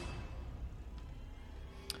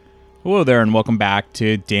Hello there, and welcome back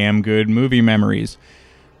to Damn Good Movie Memories.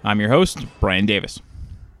 I'm your host, Brian Davis.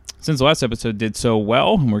 Since the last episode did so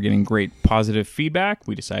well, and we're getting great positive feedback,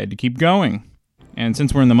 we decided to keep going. And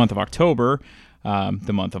since we're in the month of October,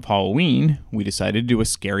 the month of Halloween, we decided to do a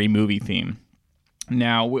scary movie theme.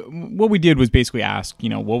 Now, what we did was basically ask,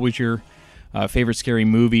 what was your favorite scary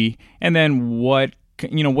movie, and then what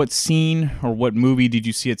scene or what movie did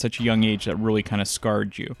you see at such a young age that really kind of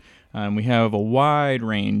scarred you? We have a wide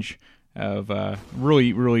range of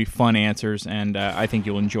really, really fun answers, and I think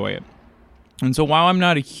you'll enjoy it. And so while I'm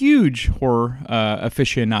not a huge horror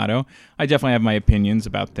aficionado, I definitely have my opinions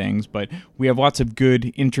about things, but we have lots of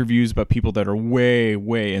good interviews about people that are way,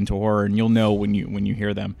 way into horror, and you'll know when you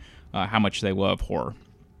hear them how much they love horror.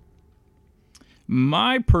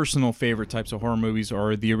 My personal favorite types of horror movies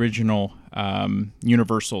are the original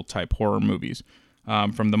Universal type horror movies.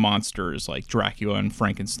 From the monsters like Dracula and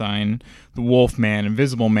Frankenstein, the Wolfman,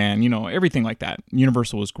 Invisible Man, everything like that.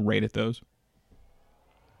 Universal was great at those.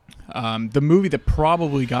 The movie that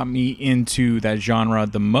probably got me into that genre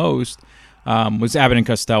the most was Abbott and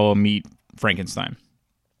Costello meet Frankenstein.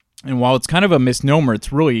 And while it's kind of a misnomer,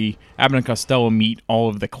 it's really Abbott and Costello meet all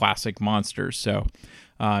of the classic monsters. So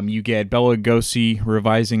you get Bela Lugosi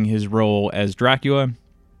revising his role as Dracula.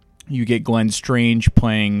 You get Glenn Strange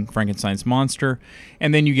playing Frankenstein's monster,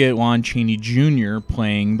 and then you get Lon Chaney Jr.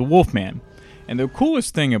 playing the Wolfman. And the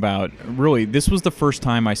coolest thing about, really, this was the first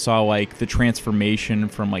time I saw, the transformation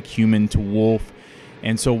from, human to wolf.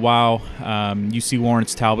 And so while you see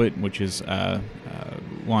Lawrence Talbot, which is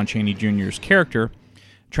Lon Chaney Jr.'s character,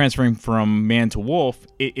 transferring from man to wolf,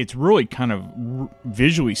 it's really kind of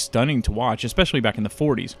visually stunning to watch, especially back in the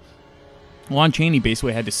 40s. Lon Chaney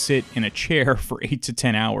basically had to sit in a chair for 8 to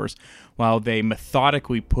 10 hours while they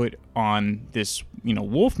methodically put on this,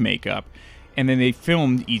 wolf makeup, and then they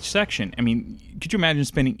filmed each section. I mean, could you imagine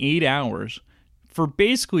spending 8 hours for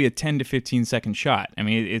basically a 10 to 15 second shot? I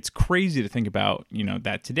mean, it's crazy to think about,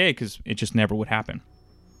 that today, because it just never would happen.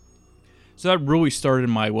 So that really started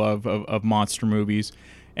my love of monster movies.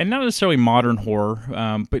 And not necessarily modern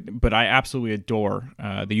horror, but I absolutely adore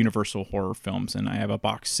the Universal horror films, and I have a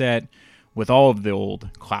box set with all of the old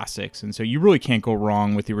classics. And so you really can't go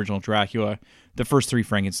wrong with the original Dracula, the first 3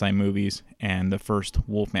 Frankenstein movies, and the first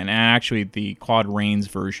Wolfman, and actually the Claude Rains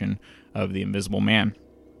version of The Invisible Man.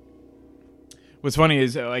 What's funny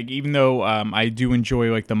is, even though I do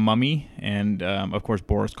enjoy, The Mummy, and, of course,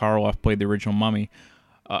 Boris Karloff played the original Mummy,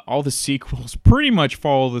 all the sequels pretty much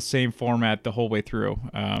follow the same format the whole way through.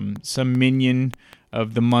 Some minion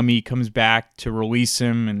of the Mummy comes back to release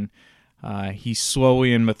him, and he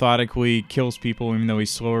slowly and methodically kills people, even though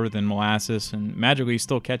he's slower than molasses, and magically he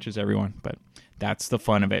still catches everyone. But that's the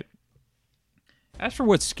fun of it. As for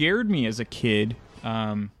what scared me as a kid,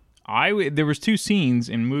 there was 2 scenes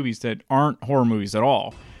in movies that aren't horror movies at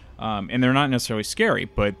all, and they're not necessarily scary,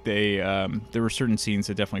 but there were certain scenes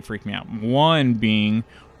that definitely freaked me out. One being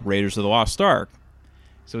Raiders of the Lost Ark.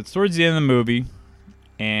 So it's towards the end of the movie,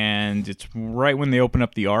 and it's right when they open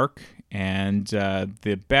up the Ark. And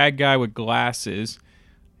the bad guy with glasses,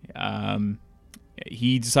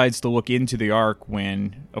 he decides to look into the Ark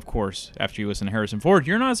when, of course, after you listen to Harrison Ford,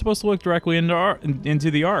 you're not supposed to look directly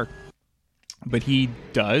into the Ark. But he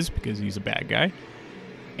does, because he's a bad guy.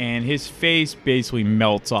 And his face basically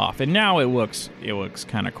melts off. And now it looks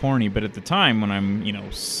kind of corny, but at the time when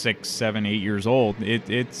I'm, 6, 7, 8 years old,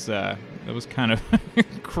 it was kind of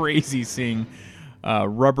crazy seeing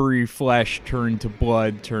rubbery flesh turned to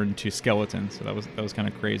blood, turned to skeleton. So that was kind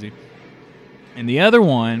of crazy. And the other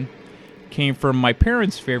one came from my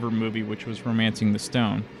parents' favorite movie, which was Romancing the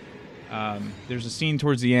Stone. There's a scene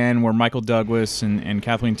towards the end where Michael Douglas and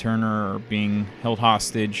Kathleen Turner are being held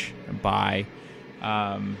hostage by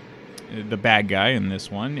the bad guy in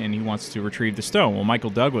this one, and he wants to retrieve the stone. Well,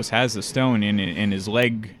 Michael Douglas has the stone in his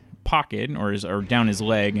leg pocket, or down his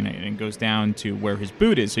leg, and it goes down to where his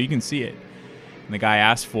boot is, so you can see it. And the guy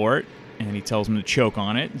asks for it, and he tells him to choke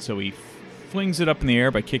on it, and so he flings it up in the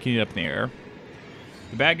air by kicking it up in the air.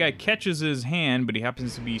 The bad guy catches his hand, but he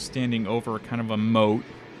happens to be standing over kind of a moat.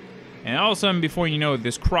 And all of a sudden, before you know it,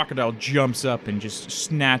 this crocodile jumps up and just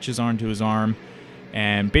snatches onto his arm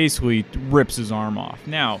and basically rips his arm off.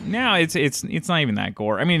 Now it's not even that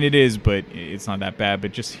gore. I mean, it is, but it's not that bad.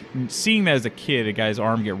 But just seeing that as a kid, a guy's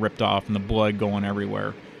arm get ripped off and the blood going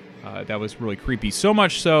everywhere, that was really creepy. So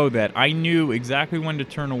much so that I knew exactly when to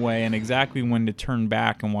turn away and exactly when to turn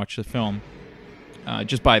back and watch the film,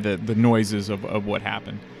 just by the noises of what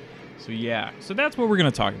happened. So yeah, so that's what we're going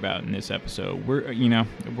to talk about in this episode. We're going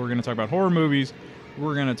to talk about horror movies.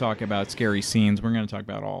 We're going to talk about scary scenes. We're going to talk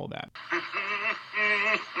about all of that.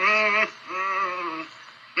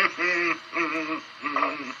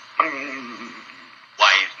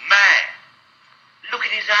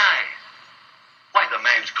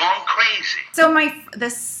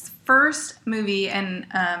 this first movie, and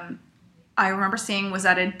I remember seeing was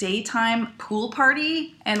at a daytime pool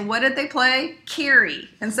party, and what did they play? Carrie.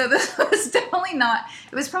 And so this was definitely not,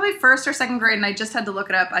 it was probably first or second grade, and I just had to look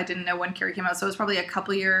it up. I didn't know when Carrie came out, so it was probably a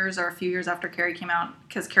couple years or a few years after Carrie came out,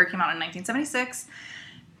 because Carrie came out in 1976.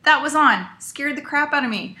 That was on. Scared the crap out of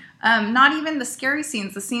me. Not even the scary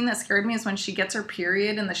scenes. The scene that scared me is when she gets her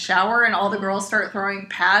period in the shower and all the girls start throwing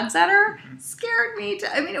pads at her. Scared me.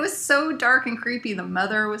 It was so dark and creepy. The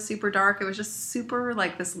mother was super dark. It was just super,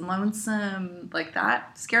 like, this lonesome, like,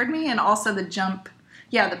 that scared me. And also the jump.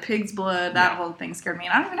 Yeah, the pig's blood, that whole thing scared me.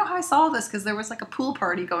 And I don't even know how I saw this, because there was like a pool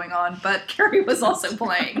party going on, but Carrie was also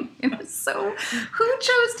playing. It was so, who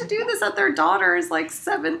chose to do this at their daughter's like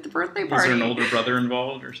 7th birthday party? Was there an older brother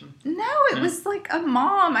involved or something? No, it was like a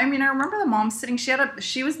mom. I mean, I remember the mom sitting,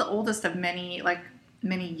 she was the oldest of many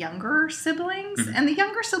younger siblings, and the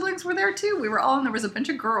younger siblings were there too. We were all, and there was a bunch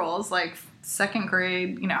of girls, like second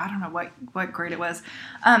grade, I don't know what grade it was.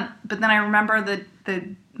 But then I remember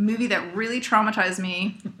the movie that really traumatized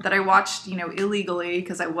me that I watched, illegally,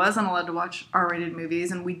 because I wasn't allowed to watch R-rated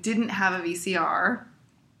movies, and we didn't have a VCR,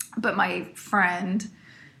 but my friend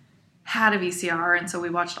had a VCR, and so we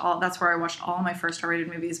watched that's where I watched all my first R-rated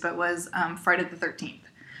movies, but was Friday the 13th.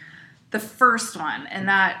 The first one, and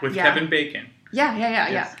that... With Kevin Bacon. Yeah.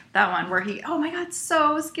 Yes. That one where he, oh my God,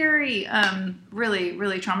 so scary. Really,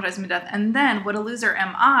 really traumatized me to death. And then, what a loser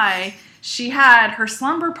am I? She had her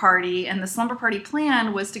slumber party, and the slumber party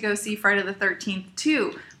plan was to go see Friday the 13th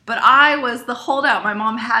too. But I was the holdout. My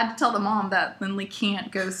mom had to tell the mom that Lindley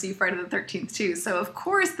can't go see Friday the 13th too. So of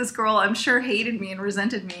course this girl, I'm sure, hated me and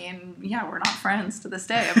resented me. And yeah, we're not friends to this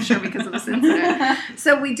day, I'm sure, because of this incident.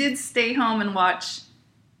 So we did stay home and watch...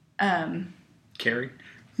 Carrie?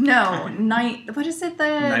 No, what is it?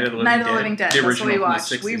 Night of the Living Dead. That's what we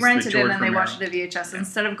watched. We rented it, and they watched it at VHS.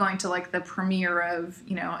 Instead of going to, like, the premiere of,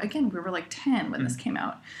 again, we were, like, 10 when this came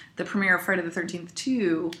out. The premiere of Friday the 13th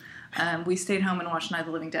 2, we stayed home and watched Night of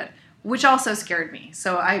the Living Dead, which also scared me.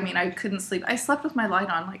 So, I couldn't sleep. I slept with my light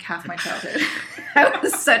on, like, half my childhood. I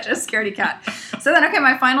was such a scaredy cat. So then, okay,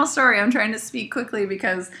 my final story. I'm trying to speak quickly,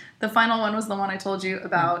 because the final one was the one I told you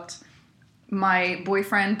about... my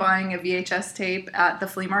boyfriend buying a VHS tape at the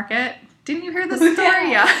flea market. Didn't you hear this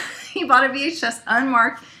story? Yeah. He bought a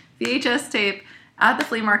unmarked VHS tape at the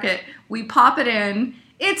flea market. We pop it in.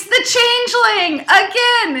 It's The Changeling!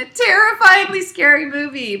 Again! Terrifyingly scary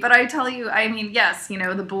movie. But I tell you, yes,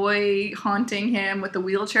 the boy haunting him with the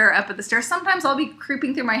wheelchair up at the stairs. Sometimes I'll be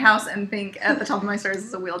creeping through my house and think at the top of my stairs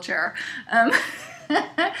is a wheelchair.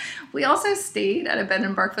 We also stayed at a bed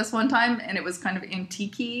and breakfast one time, and it was kind of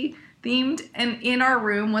antique-y themed, and in our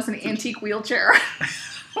room was an antique wheelchair.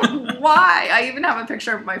 Why? I even have a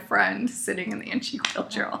picture of my friend sitting in the antique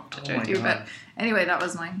wheelchair. I'll show you. But anyway, that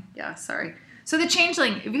was mine. Yeah, sorry. So The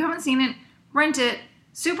Changeling, if you haven't seen it, rent it.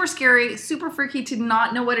 Super scary, super freaky to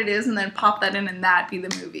not know what it is and then pop that in and that be the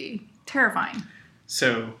movie. Terrifying.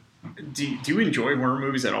 So, do you enjoy horror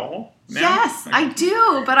movies at all now? Yes, I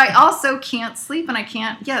do, but I also can't sleep, and I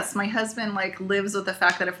can't... Yes, my husband, lives with the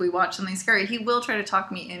fact that if we watch something scary, he will try to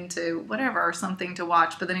talk me into whatever, or something to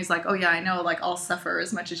watch, but then he's like, oh yeah, I know, I'll suffer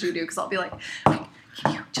as much as you do, because I'll be like,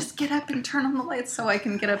 can you just get up and turn on the lights so I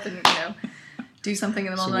can get up and, do something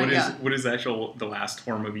in the middle of the night? What is the last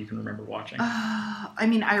horror movie you can remember watching?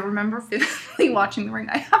 I remember vividly watching The Ring.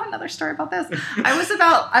 I have another story about this.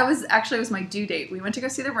 It was my due date. We went to go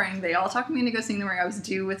see The Ring. They all talked me into go seeing The Ring. I was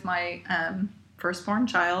due with my firstborn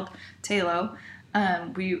child, Taylo.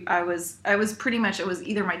 I was pretty much, it was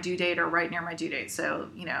either my due date or right near my due date. So,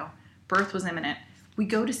 birth was imminent. We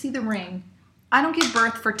go to see The Ring. I don't give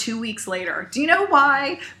birth for 2 weeks later. Do you know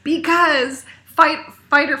why? Because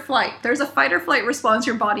fight or flight. There's a fight or flight response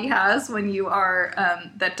your body has when you are,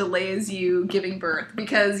 that delays you giving birth.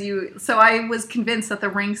 So I was convinced that The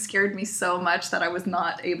Ring scared me so much that I was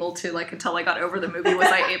not able to, until I got over the movie, was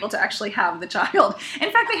I able to actually have the child.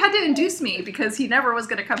 In fact, they had to induce me because he never was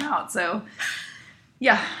going to come out. So,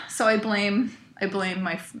 yeah. So I blame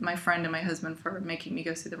my friend and my husband for making me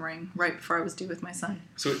go see The Ring right before I was due with my son.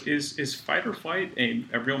 So is fight or flight a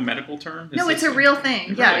real medical term? No, it's a real thing.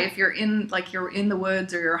 Really? Yeah, if you're in the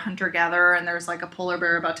woods or you're a hunter-gatherer and there's a polar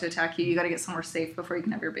bear about to attack you, you got to get somewhere safe before you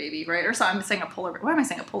can have your baby, right? Or so I'm saying a polar bear. Why am I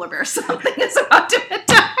saying a polar bear? Something is about to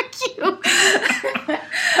attack you.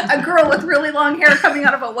 A girl with really long hair coming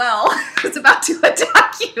out of a well is about to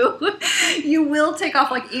attack you. You will take off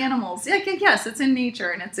like animals. Yes, it's in nature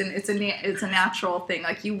and it's a natural thing.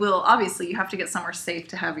 You will, obviously, you have to get somewhere safe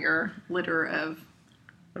to have your litter of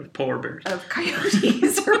polar bears, of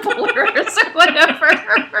coyotes or polar bears or whatever.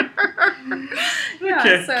 Yeah,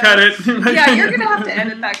 okay, cut it. Yeah, you're gonna have to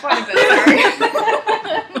edit that quite a bit. Sorry.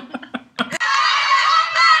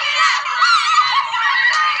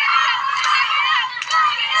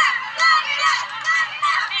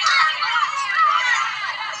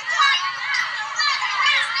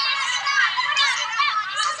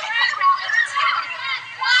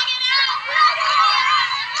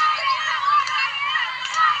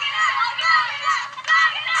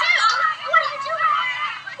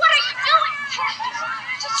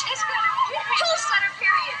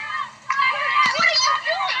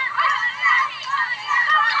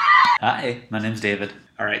 Hi, my name's David.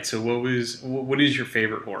 All right, so what is your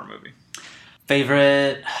favorite horror movie?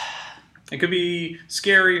 Favorite? It could be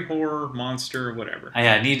scary, horror, monster, whatever.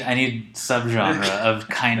 Yeah, I need subgenre of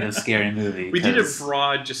kind of scary movie. We did it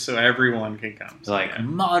broad just so everyone can come. So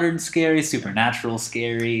modern scary, supernatural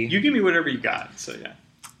scary. You give me whatever you got, so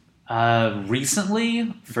yeah.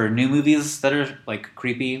 Recently, for new movies that are like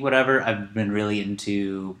creepy, whatever, I've been really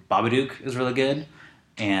into Babadook is really good.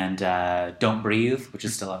 And Don't Breathe, which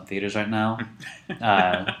is still out in theaters right now.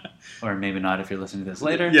 Or maybe not if you're listening to this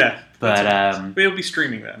later. Yeah. But it'll be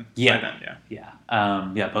streaming then. Yeah.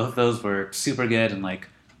 Yeah. Both of those were super good and like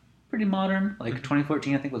pretty modern. Like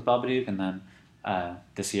 2014, I think, was Babadook. And then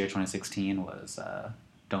this year, 2016, was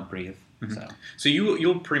Don't Breathe. Mm-hmm. So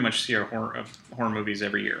you'll pretty much see horror movies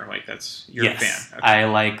every year. Like you're a fan. Okay. I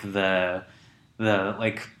like the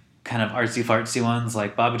like kind of artsy fartsy ones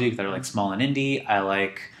like Babadook that are like small and indie. I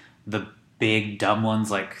like the big dumb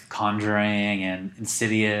ones like Conjuring and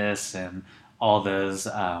Insidious and all those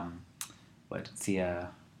the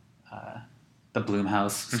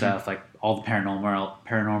Blumhouse stuff, like all the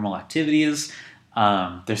paranormal activities.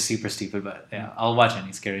 They're super stupid, but yeah, I'll watch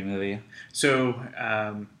any scary movie. So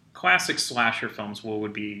classic slasher films, what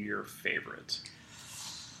would be your favorite?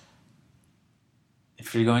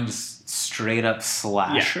 If you're going just straight up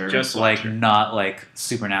slasher, just slasher. Like not like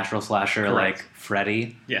supernatural slasher, correct, like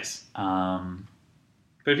Freddy. Yes. But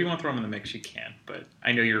if you want to throw them in the mix, you can. But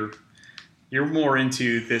I know you're more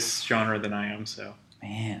into this genre than I am, so.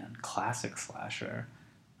 Man, classic slasher.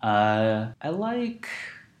 I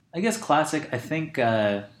guess classic. I think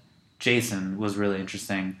Jason was really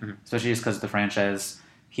interesting, especially just because the franchise.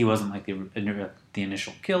 He wasn't like the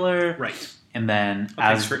initial killer, right? And then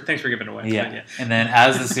thanks for giving it away. Yeah. And then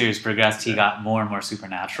as the series progressed, he got more and more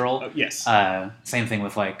supernatural. Yes. Same thing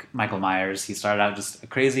with like Michael Myers. He started out just a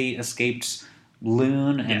crazy escaped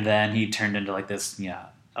loon, and then he turned into like this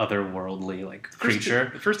otherworldly like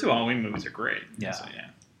creature. The first two Halloween movies are great. Yeah. So,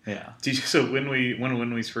 yeah. Yeah. So one of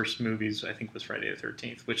Winley's first movies, I think, was Friday the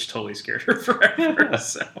 13th, which totally scared her forever.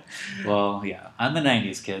 So. Well, yeah, I'm the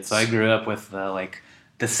 '90s kid, so I grew up with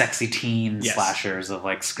the sexy teen slashers of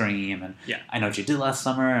like Scream and I Know What You Did Last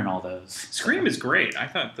Summer and all those. Scream is great. I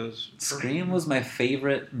thought those. Scream was my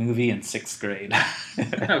favorite movie in 6th grade.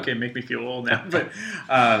 Okay, make me feel old now. But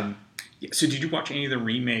so did you watch any of the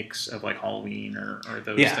remakes of like Halloween or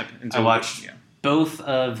those? Yeah, I watched both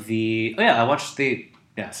of the. Oh yeah, I watched the.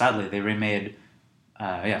 Yeah, sadly they remade.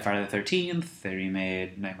 Friday the 13th. They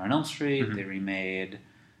remade Nightmare on Elm Street. They remade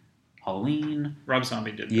Halloween. Rob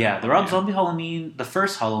Zombie did that. Yeah, the Rob Zombie Halloween, the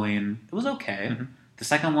first Halloween, it was okay. The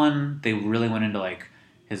second one, they really went into like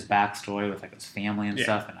his backstory with like his family and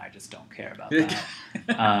stuff, and I just don't care about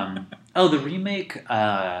that. The remake,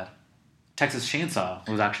 Texas Chainsaw,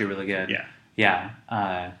 was actually really good. Yeah.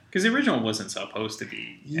 Because the original wasn't supposed to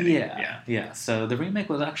be. Yeah. So the remake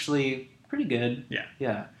was actually pretty good.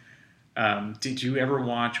 Yeah. Did you ever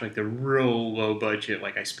watch like the real low budget,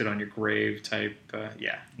 like I Spit on Your Grave type?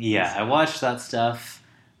 Yeah, I watched that stuff.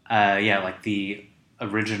 Like the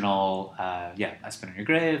original, I Spit on Your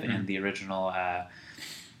Grave, and the original,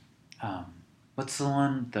 what's the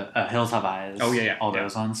one? The Hills Have Eyes. Oh yeah. All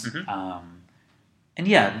those ones. And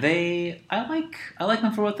I like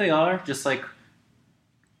them for what they are, just like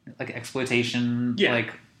exploitation,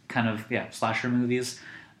 like kind of slasher movies.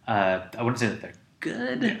 I wouldn't say that they're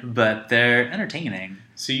good, but they're entertaining.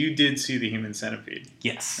 So you did see The Human Centipede?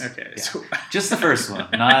 Yes. Okay. Yeah. So just the first one,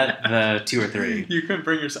 not the 2 or 3. You couldn't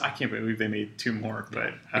bring yourself. I can't believe they made 2 more,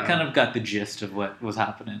 but I kind of got the gist of what was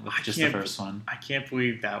happening with just the first one. I can't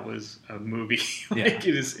believe that was a movie. It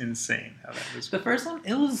is insane how that was. The first one,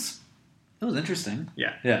 it was interesting.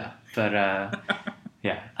 Yeah. But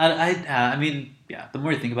I mean, the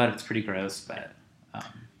more you think about it, it's pretty gross, but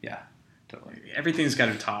totally. Everything's got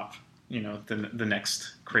to top. The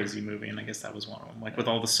next crazy movie, and I guess that was one of them. Like with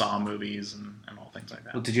all the Saw movies and all things like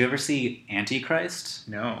that. Well, did you ever see Antichrist?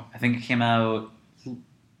 No. I think it came out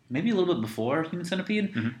maybe a little bit before Human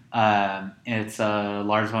Centipede. It's a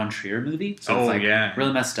Lars von Trier movie, so it's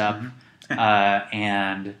really messed up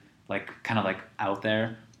and like kind of like out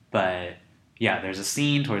there. But there's a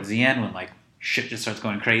scene towards the end when like shit just starts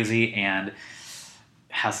going crazy, and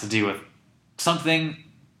has to do with something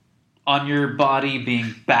on your body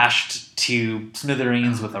being bashed to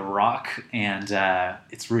smithereens with a rock, and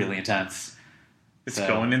it's really intense. It's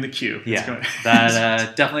going in the queue. Yeah,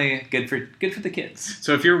 that definitely good for the kids.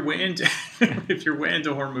 So if you're way into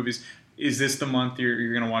horror movies, is this the month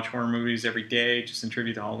you're going to watch horror movies every day, just in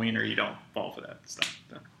tribute to Halloween, or you don't fall for that stuff?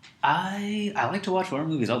 I like to watch horror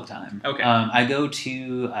movies all the time. Okay. I go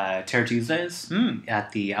to Terror Tuesdays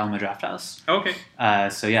at the Alamo Drafthouse. Okay.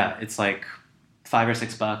 So yeah, it's like $5 or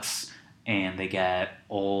 $6, and they get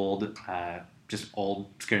just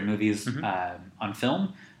old scary movies on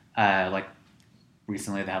film. Like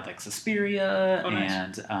recently, they had like Suspiria,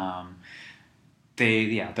 nice. and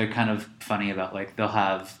they're kind of funny about like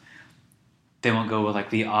they won't go with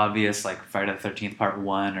like the obvious like Friday the 13th Part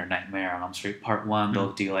 1 or Nightmare on Elm Street Part 1.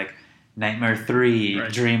 They'll do like Nightmare 3,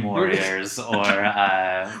 Dream Warriors, or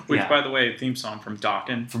which, by the way, theme song from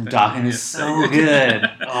Dokken. Dokken is so good.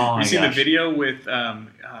 Oh my You seen the video with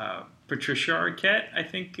Patricia Arquette? I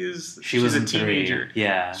think she's a teenager. 3.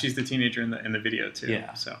 Yeah, she's the teenager in the video too.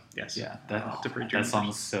 Yeah. So yes. Yeah, that song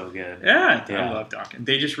is so good. Yeah, I love Dokken.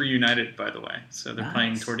 They just reunited, by the way. So they're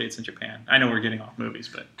playing tour dates in Japan. I know we're getting off movies,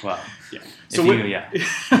 but wow. Yeah. So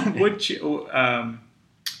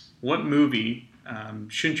what movie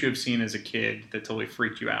shouldn't you have seen as a kid that totally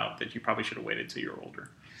freaked you out that you probably should have waited till you were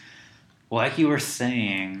older? Well, like you were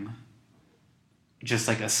saying, just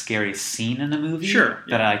like a scary scene in a movie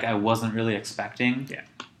that I wasn't really expecting. Yeah.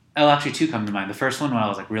 Oh, actually, 2 come to mind. The first one, when I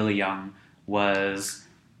was like really young, was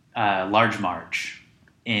Large March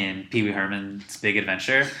in Pee Wee Herman's Big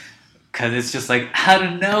Adventure. Because it's just like out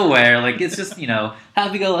of nowhere. Like it's just,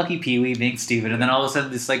 happy-go-lucky Pee Wee being stupid. And then all of a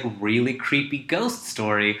sudden this like really creepy ghost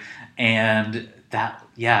story. And that,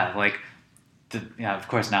 of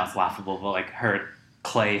course now it's laughable, but like her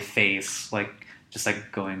clay face, like just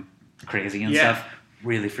like going crazy and stuff,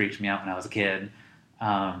 really freaked me out when I was a kid.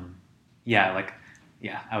 I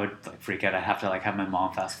would like freak out. I'd have to like have my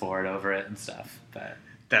mom fast forward over it and stuff. But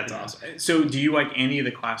that's awesome. So, do you like any of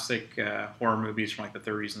the classic horror movies from like the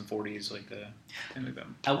 30s and 40s, like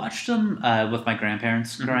them? I watched them with my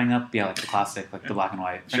grandparents growing up. Yeah, like the classic, like the black and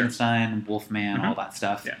white Frankenstein, Wolfman, all that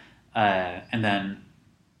stuff. Yeah. And then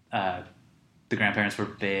the grandparents were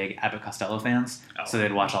big Abbott Costello fans, so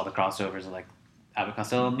they'd watch all the crossovers of like Abbott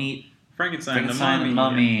Costello meet Frankenstein, the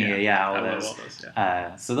Mummy, all those. All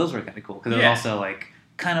those. So those were kind of cool because it was also like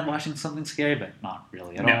kind of watching something scary, but not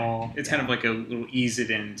really at all. It's kind of like a little ease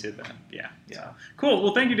it into the So, cool.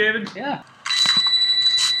 Well, thank you, David. Yeah.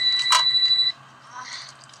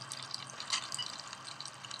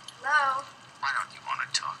 Hello. Why don't you want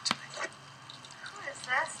to talk to me? Who is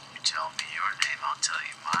this? You tell me your name, I'll tell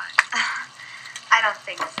you mine. I don't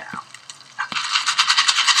think so.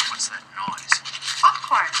 What's that noise?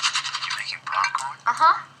 Popcorn. You making popcorn?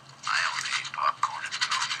 Uh-huh. I only eat popcorn at the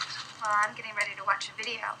movies. Well, I'm getting ready to watch a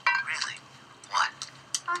video. Really? What?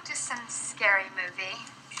 Oh, just some scary movie.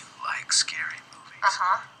 You like scary movies?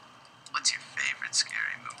 Uh-huh. What's your favorite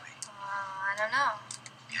scary movie? I don't know.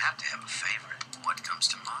 You have to have a favorite. What comes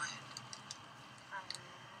to mind?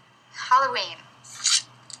 Halloween.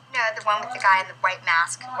 No, the one with the guy in the white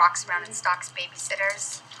mask who walks around and stalks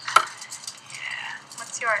babysitters. Yeah.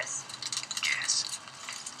 What's yours? Guess.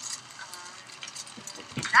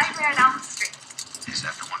 Nightmare on Elm Street. Is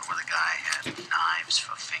that the one where the guy had knives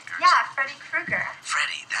for fingers? Yeah, Freddy Krueger.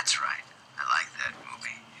 Freddy, that's right. I like that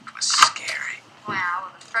movie. It was scary. Wow,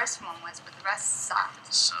 well, the first one was, but the rest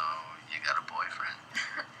sucked. So, you got a boyfriend?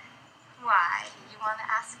 Why? You want to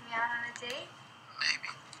ask me out on a date?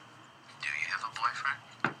 Maybe. Do you have a boyfriend?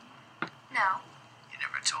 No. You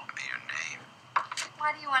never told me your name.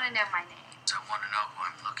 Why do you want to know my name? I want to know who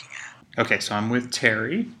I'm looking at. Okay, so I'm with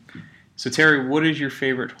Terry. So, Terry, what is your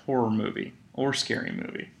favorite horror movie or scary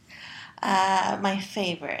movie? My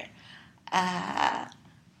favorite. I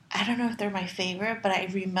don't know if they're my favorite, but I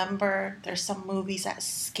remember there's some movies that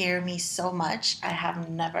scare me so much I have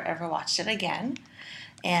never ever watched it again,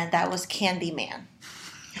 and that was Candyman.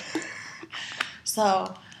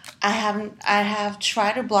 So I have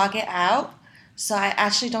tried to block it out, so I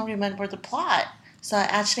actually don't remember the plot. So I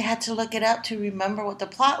actually had to look it up to remember what the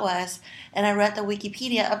plot was, and I read the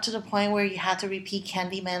Wikipedia up to the point where you had to repeat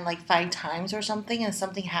Candyman like 5 times or something, and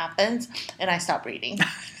something happens, and I stopped reading.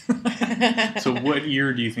 So what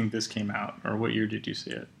year do you think this came out, or what year did you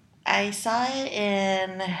see it? I saw it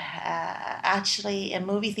in actually in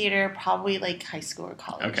movie theater, probably like high school or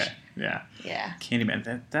college. Okay, yeah. Yeah.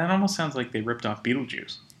 Candyman. That almost sounds like they ripped off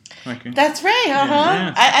Beetlejuice. Like, that's right,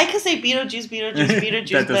 Yeah. I could say Beetlejuice,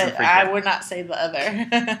 but I would not say the other.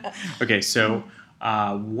 Okay, so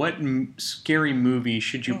What scary movie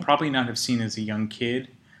should you probably not have seen as a young kid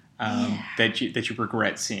that you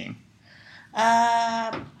regret seeing?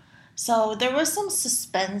 So there was some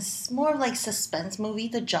suspense, more like suspense movie,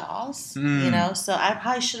 The Jaws, you know. So I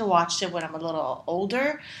probably should have watched it when I'm a little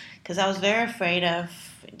older, because I was very afraid of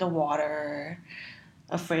the water,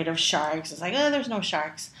 afraid of sharks. It's like, oh, there's no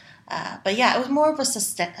sharks. But yeah, it was more of a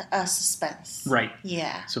suspense. Right.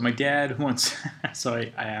 Yeah. So my dad once, so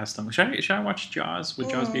I asked him, should I watch Jaws? Would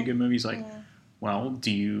Jaws be a good movie? He's like, well,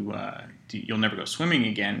 you'll never go swimming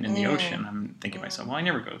again in the ocean. I'm thinking to myself, well, I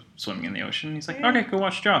never go swimming in the ocean. He's like, okay, go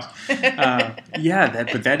watch Jaws. But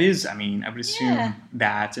that is, I mean, I would assume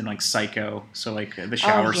that and like Psycho. So like the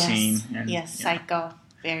shower scene. And, yes, Psycho.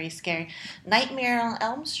 Very scary. Nightmare on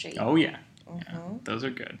Elm Street. Oh, yeah. Yeah, those are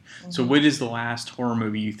good. So what is the last horror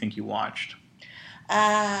movie you think you watched? So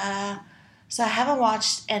I haven't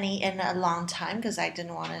watched any in a long time because I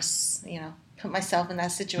didn't want to, put myself in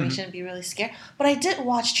that situation and be really scared. But I did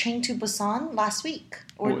watch Train to Busan last week.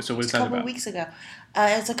 So what's that about? A couple of weeks ago.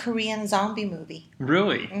 It's a Korean zombie movie.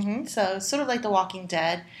 Really? Mm-hmm. So it's sort of like The Walking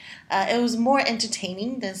Dead. It was more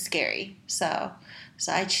entertaining than scary. So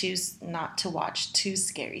I choose not to watch too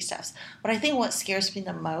scary stuff. But I think what scares me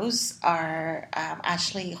the most are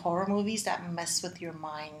actually horror movies that mess with your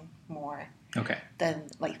mind more than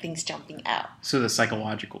like things jumping out. So the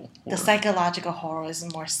psychological horror. The psychological horror is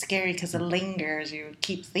more scary because it lingers. You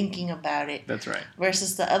keep thinking about it. That's right.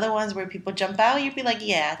 Versus the other ones where people jump out, you'd be like,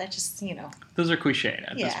 yeah, that just, Those are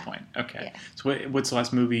cliched at this point. Okay. Yeah. So what's the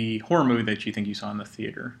last horror movie that you think you saw in the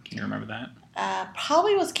theater? Can you remember that?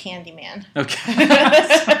 Probably was Candyman. Okay.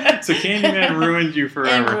 So Candyman ruined you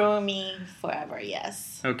forever. It ruined me forever,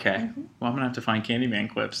 yes. Okay. Mm-hmm. Well, I'm going to have to find Candyman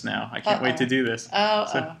clips now. I can't wait to do this.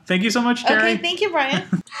 So, thank you so much, Terry. Okay, thank you, Brian. Do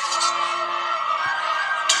you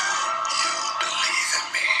believe in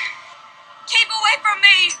me? Keep away from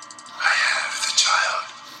me! I have the child.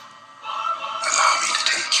 Allow me to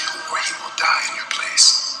take you where he will die in your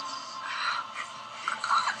place.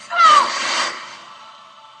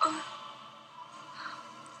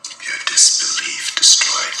 Your disbelief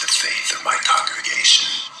destroyed the faith of my congregation.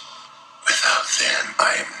 Without them,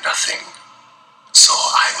 I am nothing. So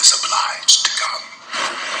I was obliged to come.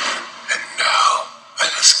 And now, I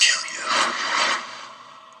must kill you.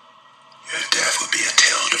 Your death will be a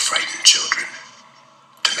tale to frighten children,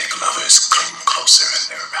 to make lovers cling closer in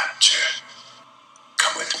their rapture.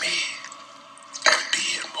 Come with me, and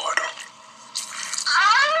be immortal.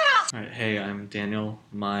 All right, hey, I'm Daniel.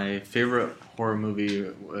 My favorite horror movie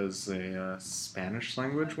was a Spanish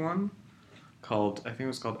language one called El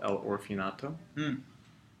Orfanato.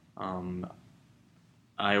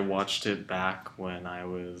 I watched it back when I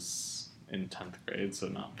was in 10th grade, so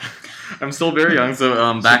no. I'm still very young,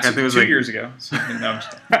 so back I think it was 2 years ago. So,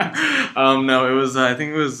 no, it was I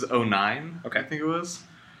think it was 2009. Okay. I think it was.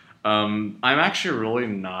 I'm actually really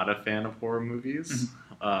not a fan of horror movies.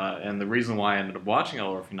 And the reason why I ended up watching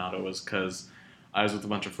El Orfanato was because I was with a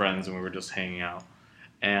bunch of friends and we were just hanging out.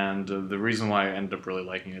 And the reason why I ended up really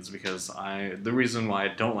liking it is because the reason why I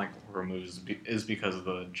don't like horror movies is because of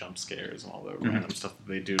the jump scares and all the random stuff that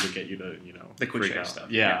they do to get you to, the freak out.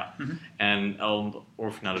 Stuff. Yeah. And El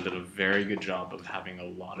Orfanato did a very good job of having a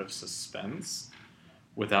lot of suspense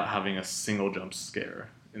without having a single jump scare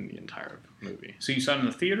in the entire movie. So you saw it in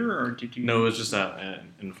the theater, or did you? No, it was just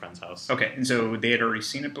in a friend's house. Okay, and so they had already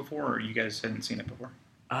seen it before, or you guys hadn't seen it before?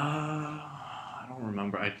 I don't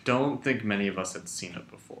remember. I don't think many of us had seen it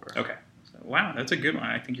before. Okay. So, wow, that's a good one.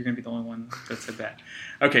 I think you're going to be the only one that said that.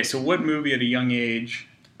 Okay, so what movie at a young age,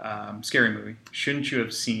 scary movie, shouldn't you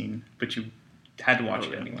have seen, but you had to watch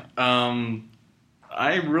it anyway?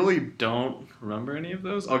 I really don't remember any of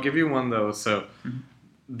those. I'll give you one, though. So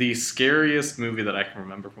the scariest movie that I can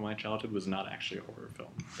remember from my childhood was not actually a horror film.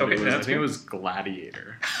 Okay, I think it was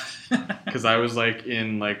Gladiator. Because I was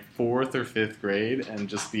in 4th or 5th grade, and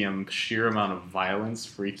just the sheer amount of violence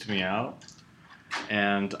freaked me out.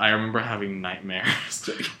 And I remember having nightmares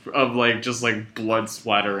of just blood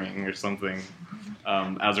splattering or something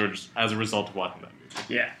as a result of watching that movie.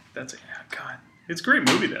 Yeah, God. It's a great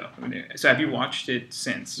movie, though. So have you watched it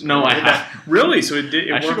since? No, I haven't. Really? So it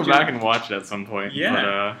I should go back and watch it at some point. Yeah.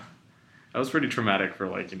 But that was pretty traumatic for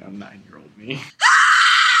 9-year-old me.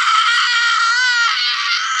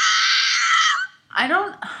 I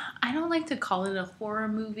don't like to call it a horror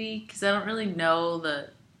movie because I don't really know the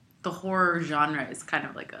horror genre is kind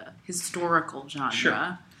of like a historical genre.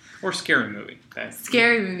 Sure. Or scary movie.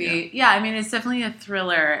 Scary movie. Yeah, I mean, it's definitely a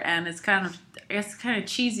thriller, and it's kind of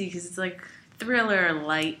cheesy because it's thriller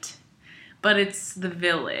light, but it's The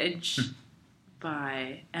Village.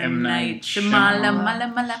 by M. Night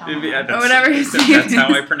Shyamalan. Or whatever his name That's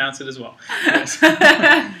how I pronounce it as well. Yes.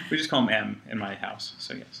 We just call him M in my house,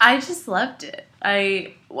 so yes. I just loved it.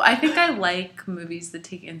 I think I like movies that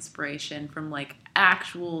take inspiration from, like,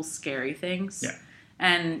 actual scary things. Yeah.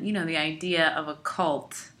 And, you know, the idea of a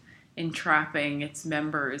cult entrapping its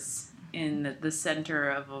members in the center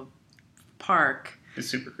of a park. It's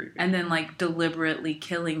super creepy. And then, like, deliberately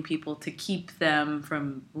killing people to keep them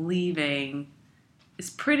from leaving is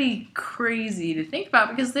pretty crazy to think about,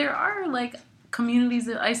 because there are, like, communities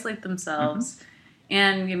that isolate themselves. Mm-hmm.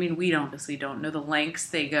 And, I mean, we obviously don't know the lengths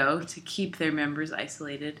they go to keep their members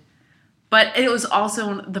isolated. But it was also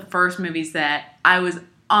one of the first movies that I was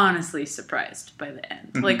honestly surprised by the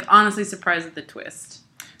end. Mm-hmm. Like, honestly surprised at the twist.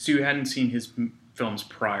 So you hadn't seen his films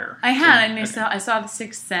prior? I had, and I saw The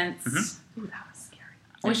Sixth Sense. Mm-hmm. Ooh, that was scary.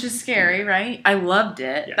 Which is scary, right? I loved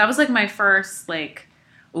it. Yeah. That was, like, my first, like,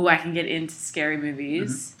 I can get into scary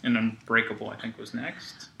movies. Mm-hmm. And Unbreakable, I think, was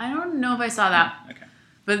next. I don't know if I saw that. Okay.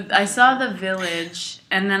 But I saw The Village,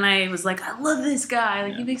 and then I was like, I love this guy.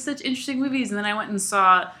 Like, he makes such interesting movies. And then I went and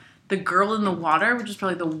saw The Girl in the Water, which is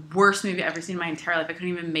probably the worst movie I've ever seen in my entire life. I couldn't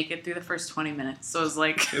even make it through the first 20 minutes. So I was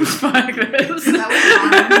like, fuck this. That was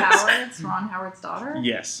Ron Howard. It's Ron Howard's daughter?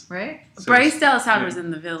 Yes. Right? So Bryce Dallas Howard was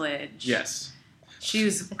in The Village. Yes. She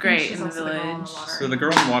was great in The Village. So The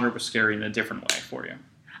Girl in the Water was scary in a different way for you.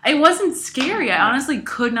 It wasn't scary. I honestly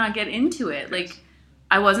could not get into it. Like,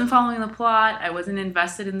 I wasn't following the plot. I wasn't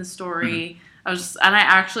invested in the story. Mm-hmm. I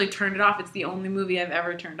actually turned it off. It's the only movie I've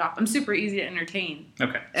ever turned off. I'm super easy to entertain.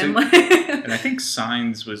 Okay. And I think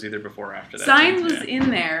Signs was either before or after that. Signs was in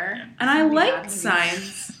there, and I liked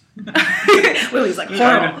Signs. Willie's like,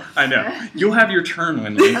 horrible. I know. You'll have your turn,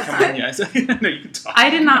 Winley. Come on, yes. No, you can talk. I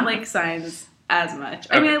did not like Signs as much.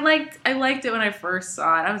 Okay. I mean, I liked it when I first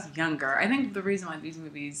saw it. I was younger. I think the reason why these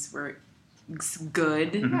movies were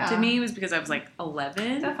good to me was because I was like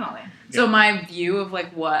 11. Definitely. So my view of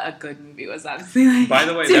like what a good movie was obviously like By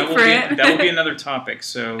the way, that will be another topic.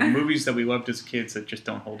 So movies that we loved as kids that just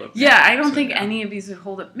don't hold up. Yeah, I don't think any of these would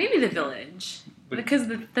hold up. Maybe The Village, because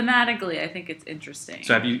thematically I think it's interesting.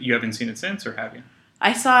 So you haven't seen it since, or have you?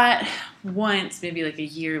 I saw it once, maybe like a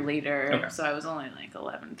year later. Okay. So I was only like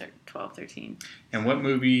 11, 12, 13. And what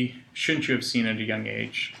movie shouldn't you have seen at a young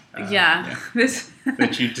age? That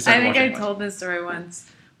you decided I think I told this story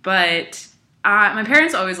once. But my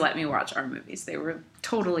parents always let me watch our movies. They were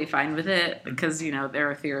totally fine with it because, you know,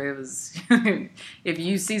 their theory was if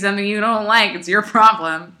you see something you don't like, it's your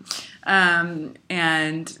problem.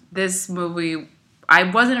 And this movie, I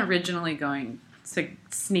wasn't originally going to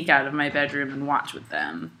sneak out of my bedroom and watch with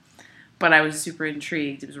them, but I was super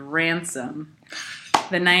intrigued. It was Ransom,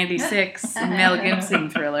 the 96 Mel Gibson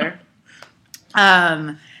thriller.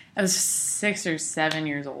 I was 6 or 7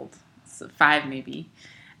 years old, so 5 maybe,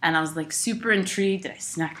 and I was like super intrigued. And I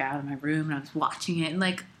snuck out of my room and I was watching it, and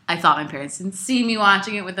like I thought my parents didn't see me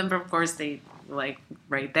watching it with them, but of course they were like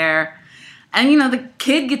right there. And you know, the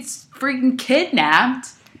kid gets freaking kidnapped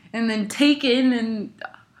and then taken and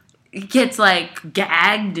gets like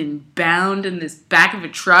gagged and bound in this back of a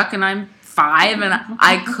truck, and I'm 5 and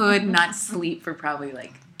I could not sleep for probably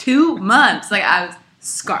like 2 months. Like I was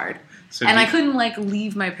scarred. And I couldn't like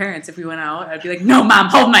leave my parents if we went out. I'd be like, "No, Mom,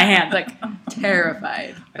 hold my hand." Like I'm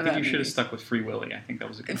terrified. I think you should have stuck with Free Willy. I think that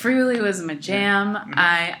was a good Free Willy was my jam. Mm-hmm.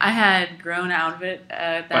 I had grown out of it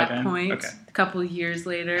at that point. A couple of years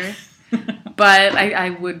later. But I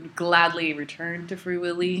would gladly return to Free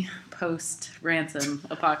Willy post Ransom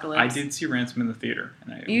Apocalypse. I did see Ransom in the theater.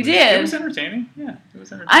 And you did? It was entertaining. Yeah, it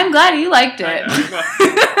was entertaining. I'm glad you liked it.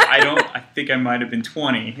 I think I might have been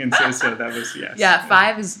 20, and so that was, yes. Yeah,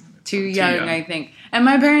 5 is too young, I think. And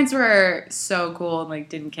my parents were so cool and like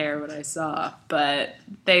didn't care what I saw, but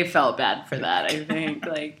they felt bad for that, I think.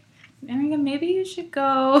 Like, maybe you should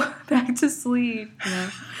go back to sleep. You know?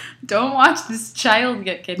 Don't watch this child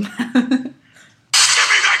get kidnapped. Give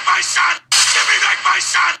me back my son! Give me back my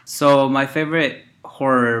son! So my favorite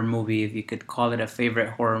horror movie, if you could call it a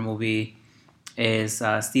favorite horror movie, is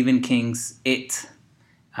Stephen King's It.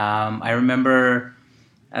 I remember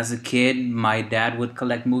as a kid, my dad would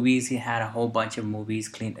collect movies. He had a whole bunch of movies,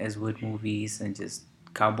 Clint Eastwood movies and just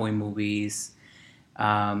cowboy movies.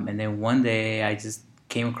 And then one day I just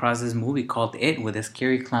came across this movie called It with a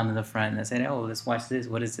scary clown in the front. And I said, oh, let's watch this.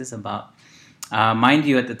 What is this about? Mind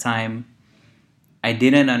you, at the time, I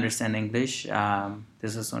didn't understand English.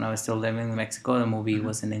 This was when I was still living in Mexico. The movie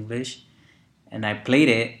was in English. And I played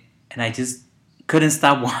it, and I just couldn't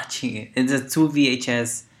stop watching it. It's a 2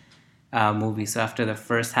 VHS movie. So after the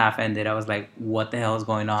first half ended, I was like, what the hell is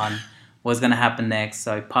going on? What's going to happen next?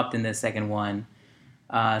 So I popped in the second one.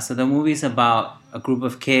 So the movie's about a group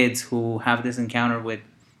of kids who have this encounter with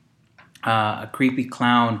a creepy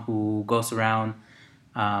clown who goes around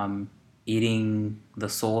eating the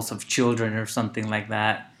souls of children or something like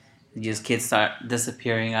that. Just kids start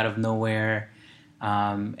disappearing out of nowhere.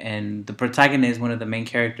 And the protagonist, one of the main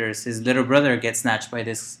characters, his little brother gets snatched by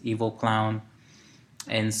this evil clown.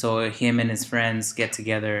 And so him and his friends get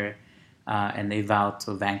together and they vow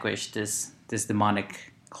to vanquish this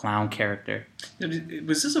demonic clown character.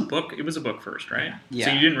 Was this a book? It was a book first, right? Yeah.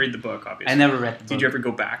 So you didn't read the book, obviously. I never read the book. Did you ever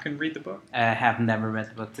go back and read the book? I have never read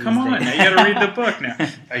the book. Come on, now you gotta read the book now.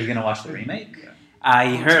 Are you gonna watch the remake?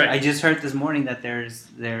 I just heard this morning that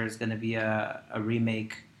there's gonna be a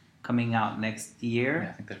remake coming out next year. Yeah,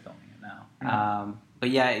 I think they're filming it now.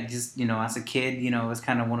 But yeah, it just, as a kid, it was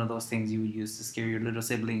kind of one of those things you would use to scare your little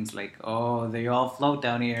siblings, like, oh, they all float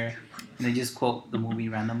down here, and they just quote the movie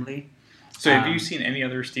randomly. So have you seen any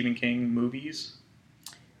other Stephen King movies?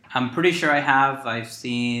 I'm pretty sure I have. I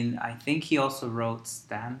think he also wrote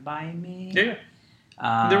Stand By Me. Yeah.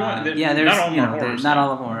 There's not all horror. Not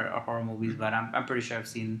all of them are horror movies, but I'm pretty sure I've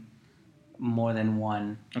seen more than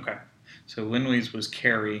one. Okay. So Lindley's was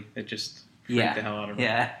Carrie. It just freaked the hell out of me.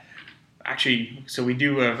 Yeah. Actually, so we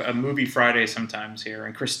do a movie Friday sometimes here,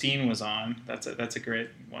 and Christine was on. That's a great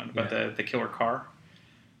one about the killer car.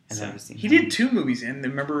 So he did 2 movies in.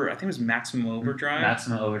 Remember, I think it was Maximum Overdrive.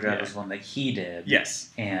 Maximum Overdrive was one that he did. Yes.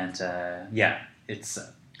 And it's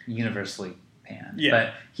universally panned. Yeah.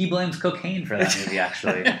 But he blames cocaine for that movie.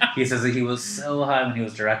 Actually, he says that he was so high when he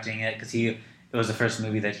was directing it because it was the first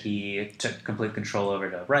movie that he took complete control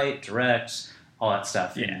over to write, direct, all that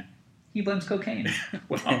stuff. Yeah. And he blames cocaine.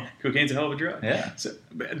 Well, cocaine's a hell of a drug. Yeah. So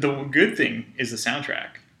the good thing is the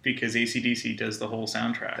soundtrack, because AC/DC does the whole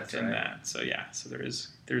soundtrack that. So so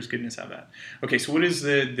there's goodness out of that. Okay, so what is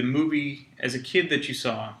the movie as a kid that you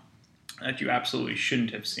saw that you absolutely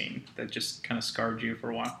shouldn't have seen that just kind of scarred you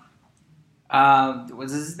for a while?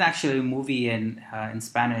 This is actually a movie in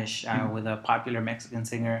Spanish with a popular Mexican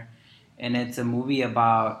singer, and it's a movie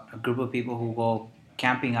about a group of people who go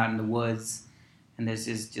camping out in the woods, and there's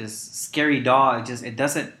this just scary doll. It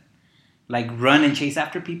doesn't like run and chase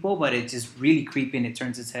after people, but it's just really creepy, and it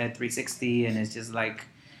turns its head 360, and it's just like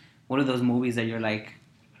one of those movies that you're like,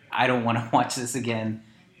 I don't want to watch this again.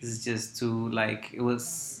 This is just too like it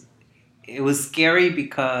was scary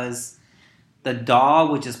because the doll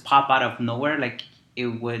would just pop out of nowhere. Like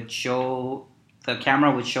the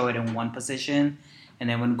camera would show it in one position, and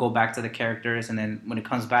then would go back to the characters, and then when it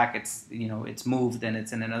comes back, it's it's moved and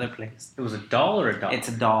it's in another place. It was a doll or a doll? It's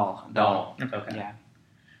a doll. Okay. Yeah.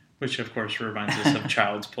 Which of course reminds us of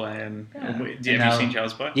Child's Play. And have you seen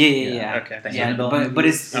Child's Play? Yeah. Okay. Yeah, but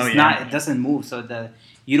it's not. It doesn't move, so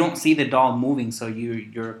you don't see the doll moving. So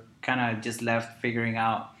you're kind of just left figuring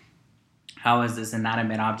out how is this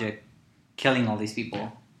inanimate object killing all these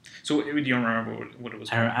people. So you don't remember what it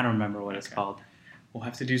was called? I don't remember what it's called. We'll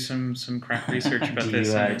have to do some crack research about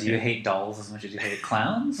this. Do you hate dolls as much as you hate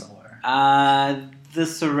clowns? Or the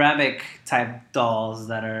ceramic type dolls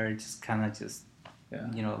that are just kind of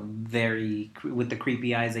very with the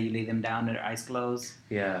creepy eyes that you lay them down and their eyes closed.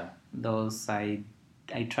 Yeah. Those I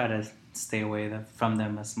try to stay away from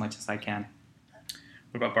them as much as I can.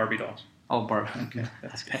 What about Barbie dolls? Oh, Barbie. Okay,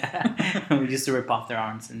 that's good. We used to rip off their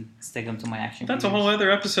arms and stick them to my action figures. That's a whole other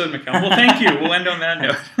episode, Mikhail. Well, thank you. We'll end on that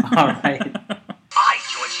note. All right. I,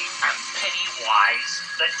 Georgie, am Pennywise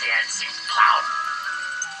the Dancing Clown.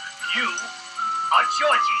 You are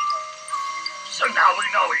Georgie. So now we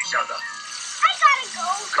know each other. I gotta go.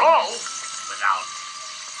 Go? Without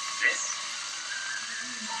this.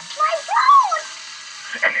 My phone!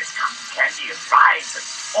 And there's cotton candy and fries and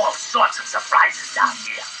all sorts of surprises down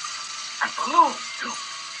here. And balloons, too.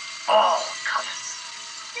 All colors.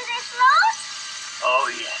 Do they float? Oh,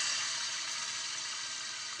 yes.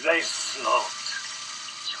 They float,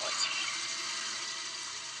 Georgie.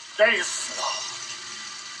 They float.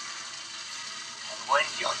 And when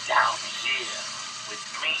you're down here with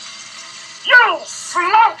me, you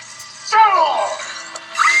float too!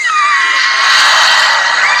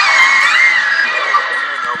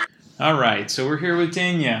 All right, so we're here with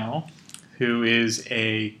Danielle, who is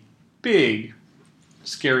a big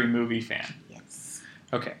scary movie fan. Yes.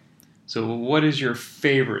 Okay, so what is your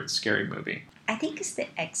favorite scary movie? I think it's The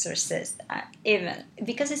Exorcist, even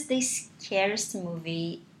because it's the scariest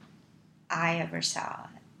movie I ever saw.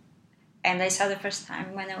 And I saw the first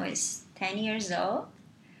time when I was 10 years old.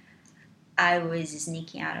 I was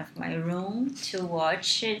sneaking out of my room to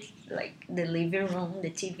watch it, like the living room, the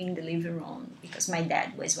TV in the living room, because my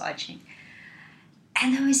dad was watching.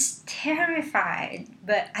 And I was terrified,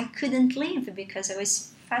 but I couldn't leave because I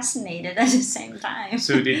was fascinated at the same time.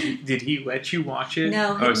 So did he let you watch it?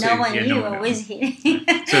 No, no one knew I was here.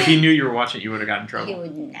 So if he knew you were watching it, you would have gotten in trouble. He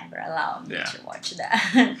would never allow me to watch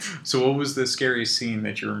that. So what was the scariest scene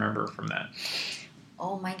that you remember from that?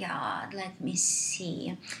 Oh my God, let me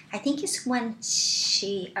see. I think it's when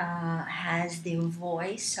she has the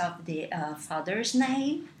voice of the father's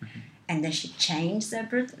name, and then she changed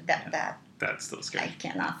everything. That's still scary. I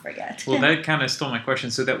cannot forget. Well, that kind of stole my question.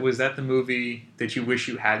 So was that the movie that you wish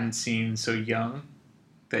you hadn't seen so young?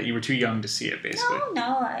 That you were too young to see it, basically?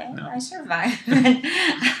 No, I survived.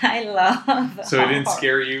 I love. So it didn't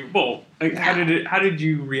scare you. Well, how did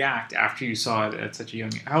you react after you saw it at such a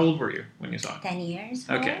young? How old were you when you saw it? 10 years.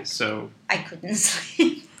 Okay, old. so I couldn't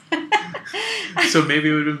sleep. So maybe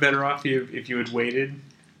it would have been better off if you had waited.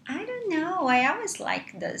 I don't know. I always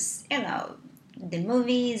like those, the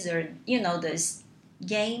movies or those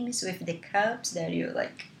games with the cups that you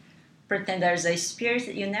like. Pretend there's a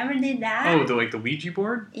spirit. You never did that. Oh, the Ouija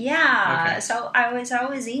board? Yeah. Okay. So I was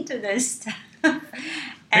always into this stuff. Maybe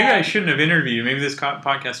I shouldn't have interviewed you. Maybe this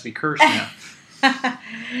podcast would be cursed now.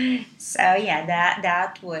 So yeah,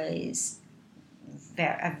 that was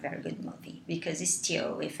a very good movie because it's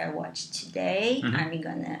still, if I watch today, I'm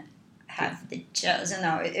gonna have the chills.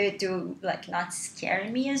 It will not scare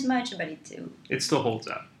me as much, but it still holds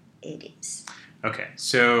up. It is. Okay,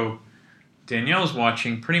 so Danielle's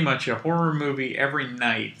watching pretty much a horror movie every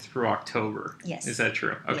night through October. Yes. Is that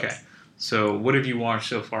true? Okay. Yes. So what have you watched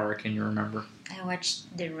so far? Can you remember? I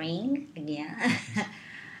watched The Ring again.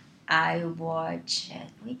 I watched,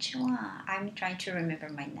 which one? I'm trying to remember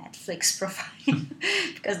my Netflix profile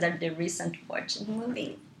because they're the recent watched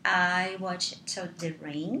movie. I watched The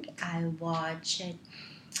Ring. I watched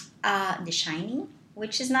The Shining,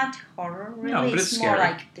 which is not horror really. No, but it's more scary.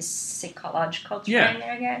 like the psychological thriller,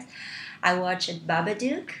 I guess. I watched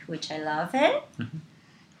Babadook, which I love it.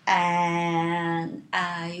 And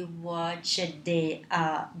I watched the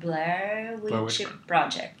Blair Witch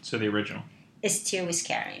Project. So the original. It's still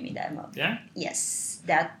scaring me, that movie. Yeah? Yes.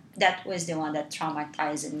 That was the one that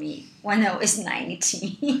traumatized me when I was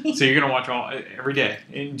 19. So you're going to watch every day.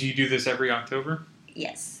 And do you do this every October?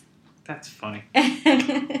 Yes. That's funny.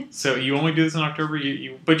 So you only do this in October,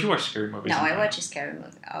 but you watch scary movies? No, I watch a scary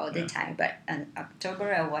movie all the time. But in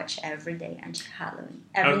October, I watch every day until Halloween.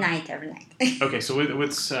 Every night. Okay, so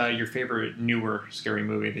what's your favorite newer scary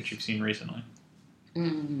movie that you've seen recently?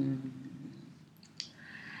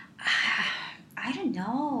 I don't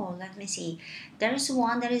know. Let me see. There's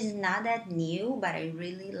one that is not that new, but I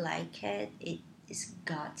really like it. It is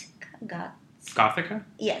Gothica?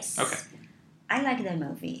 Yes. Okay. I like that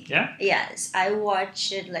movie. Yeah? Yes. I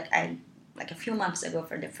watched it a few months ago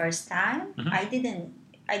for the first time. I didn't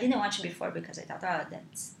watch it before because I thought,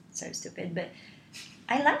 that's so stupid, but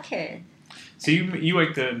I like it. So you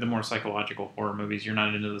like the more psychological horror movies. You're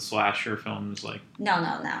not into the slasher films like. No.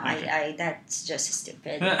 Okay. I that's just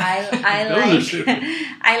stupid. I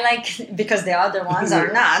like because the other ones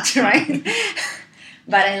are not, right?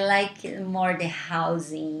 But I like more the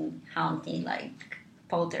haunting like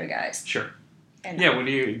Poltergeist. Sure. Yeah, what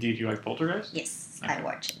do you like Poltergeist? Yes, okay. I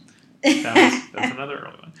watch it. That's another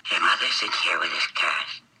early one. Hey, Mother, sit here with this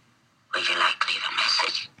cash. Would you like to leave a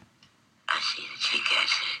message? I see that she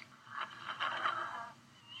gets it.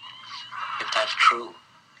 If that's true,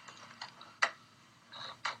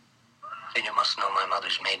 then you must know my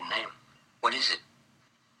mother's maiden name. What is it?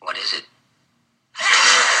 What is it?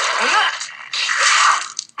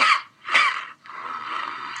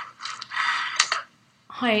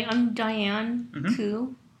 Hi, I'm Diane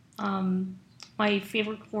Koo. My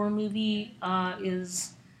favorite horror movie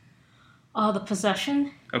is The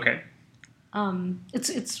Possession. Okay. It's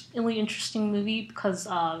a really interesting movie because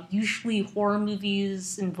usually horror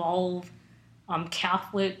movies involve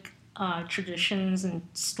Catholic traditions and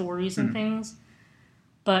stories and things,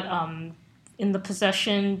 but in The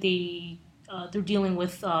Possession they're dealing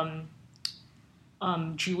with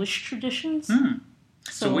Jewish traditions.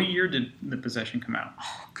 So what year did The Possession come out?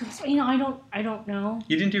 Oh, goodness, I don't know.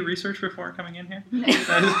 You didn't do research before coming in here? No,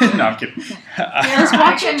 I'm kidding. I was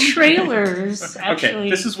watching trailers. Actually, okay,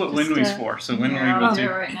 this is what Winley's for. So Winley will do.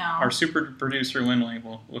 Right now. Our super producer Winley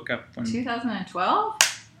will look up when. 2012.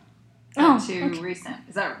 Okay. Recent.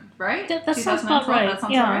 Is that right? That sounds about right. That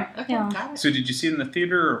sounds right. Okay, got it. So did you see it in the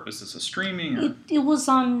theater, or was this a streaming? Or? It was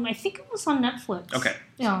on. I think it was on Netflix. Okay.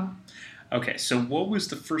 Yeah. Okay, so what was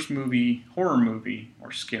the first horror movie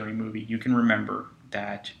or scary movie you can remember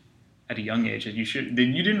that at a young age that you shouldn't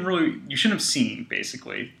have seen,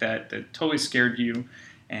 basically, that totally scared you,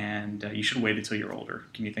 and you should have waited till you're older?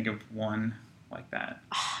 Can you think of one? like that?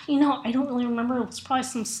 I don't really remember. It was probably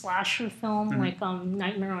some slasher film, like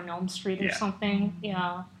Nightmare on Elm Street or something.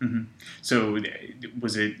 Yeah. Mm-hmm. So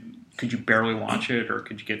was it? Could you barely watch it, or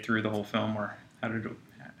could you get through the whole film, or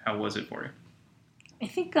how was it for you? I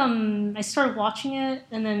think I started watching it,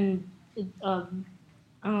 and then I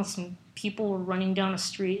don't know, some people were running down a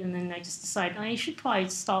street, and then I just decided I should probably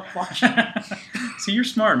stop watching it. So you're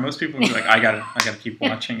smart. Most people would be like, I gotta keep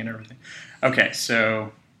watching and everything. Okay,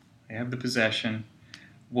 so I have The Possession.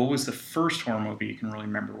 What was the first horror movie you can really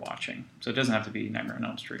remember watching? So it doesn't have to be Nightmare on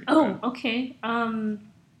Elm Street. Oh, okay.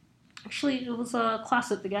 Actually, it was a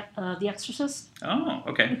classic, The Exorcist. Oh,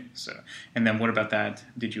 okay. So, and then what about that?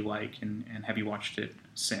 Did you like, and have you watched it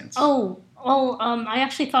since? I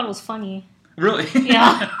actually thought it was funny. Really?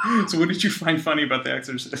 Yeah. So what did you find funny about The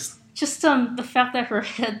Exorcist? Just the fact that her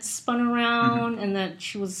head spun around and that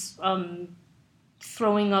she was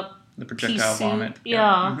throwing up the projectile vomit.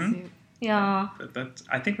 Yeah. Mm-hmm. Yeah.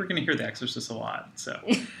 I think we're going to hear The Exorcist a lot. So,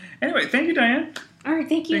 anyway, thank you, Diane. All right,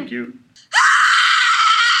 thank you. Thank you.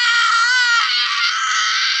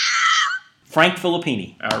 Frank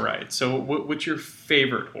Filippini. All right. So, what's your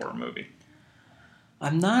favorite horror movie?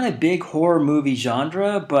 I'm not a big horror movie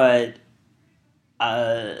genre, but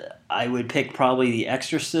I would pick probably The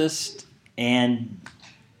Exorcist and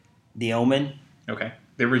The Omen. Okay.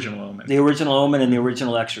 The original Omen. The original Omen and the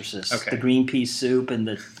original Exorcist. Okay. The green pea soup and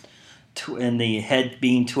the head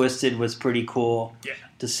being twisted was pretty cool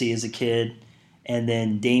to see as a kid. And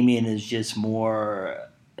then Damien is just more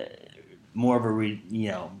of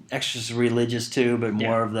a Exorcist religious too, but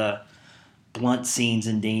more of the blunt scenes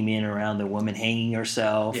in Damien around the woman hanging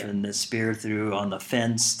herself and the spear through on the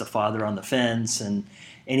fence, the father on the fence, and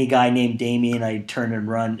any guy named Damien, I turn and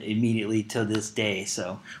run immediately to this day.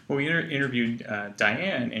 So, well, we interviewed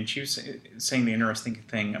Diane, and she was saying the interesting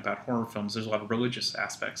thing about horror films. There's a lot of religious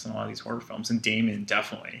aspects in a lot of these horror films, and Damien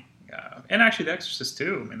definitely, and actually The Exorcist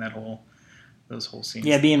too. I mean, those whole scenes.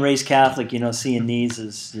 Yeah, being raised Catholic, seeing these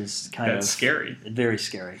is kind of scary. Very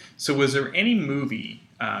scary. So, was there any movie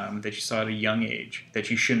that you saw at a young age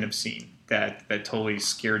that you shouldn't have seen that totally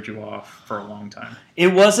scared you off for a long time?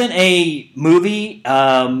 It wasn't a movie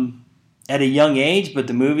at a young age, but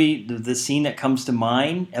the scene that comes to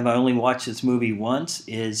mind, and I only watched this movie once,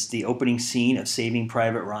 is the opening scene of Saving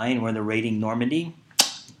Private Ryan where they're raiding Normandy.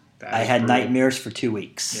 I had nightmares for 2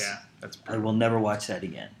 weeks. Yeah, that's brutal. I will never watch that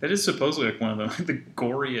again. That is supposedly like one of the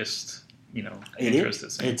goriest,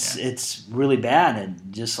 interested scenes. It's really bad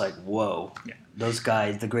and just like, whoa. Yeah. Those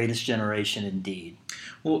guys, the greatest generation indeed.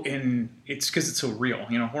 Well, and it's because it's so real.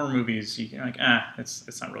 Horror movies, you're like,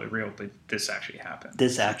 it's not really real, but this actually happened.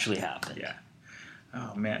 This actually happened. Yeah.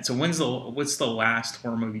 Oh, man. So what's the last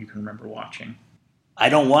horror movie you can remember watching? I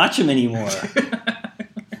don't watch them anymore.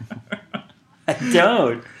 I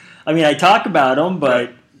don't. I mean, I talk about them,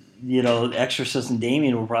 but, Exorcist and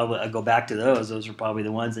Damien I go back to those. Those were probably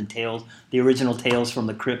the ones, and the original Tales from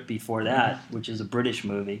the Crypt before that, which is a British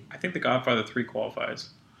movie. I think The Godfather 3 qualifies.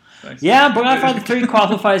 Yeah, Godfather 3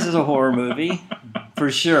 qualifies as a horror movie,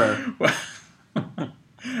 for sure. All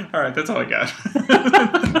right, that's all I got.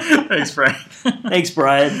 Thanks, Frank. Thanks,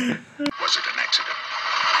 Brian. Was it an accident?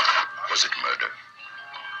 Was it murder?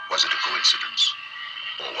 Was it a coincidence?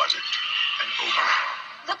 Or was it an omen?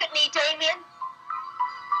 Look at me, Damien.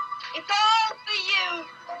 It's all for you.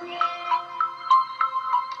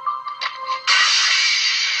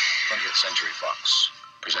 20th Century Fox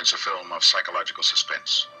presents a film of psychological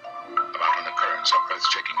suspense about an occurrence of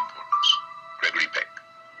earth-shaking importance. Gregory Peck,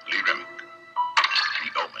 Lee Remick,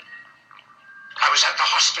 The Omen. I was at the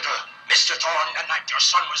hospital, Mr. Thorne, the night your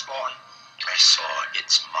son was born. I saw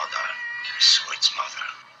its mother.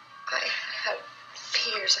 I have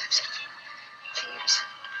fears. Fears.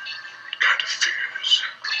 What kind of fears?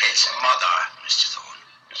 Its mother, Mr. Thorne.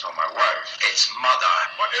 You saw my wife. Its mother.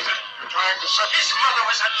 What is it you're trying to say? His mother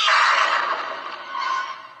was a...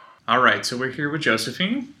 All right, so we're here with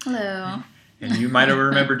Josephine. Hello. And you might have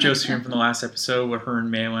remembered Josephine from the last episode where her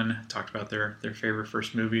and Malin talked about their favorite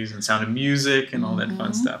first movies and Sound of Music and all that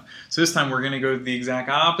fun stuff. So this time we're going to go the exact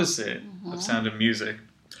opposite of Sound of Music.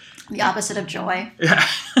 The opposite of joy. Yeah.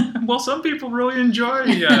 Well, some people really enjoy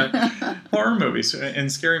horror movies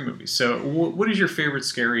and scary movies. So what is your favorite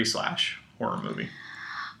scary / horror movie?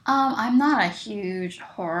 I'm not a huge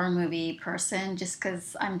horror movie person just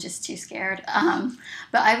because I'm just too scared.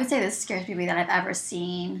 But I would say the scariest movie that I've ever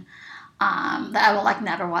seen that I will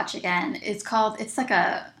never watch again. It's like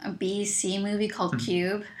a B/C movie called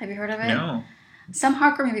Cube. Have you heard of it? No. Some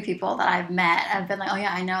hardcore movie people that I've met have been like, oh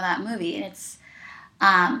yeah, I know that movie. And it's,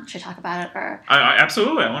 should I talk about it? Or I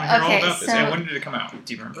absolutely. I want to hear all about this. And when did it come out?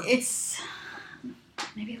 Do you remember? It's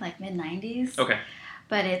maybe like mid-90s. Okay.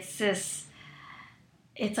 But it's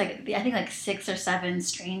like, I think like 6 or 7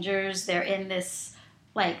 strangers. They're in this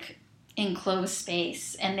like enclosed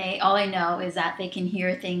space, and all they know is that they can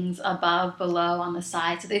hear things above, below, on the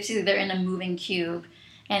side. So they're in a moving cube,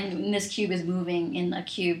 and this cube is moving in a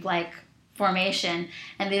cube-like formation,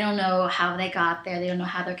 and they don't know how they got there. They don't know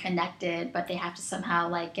how they're connected, but they have to somehow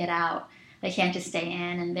like get out. They can't just stay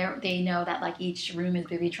in, and they know that like each room is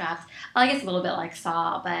booby trapped. I guess a little bit like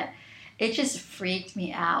Saw, but it just freaked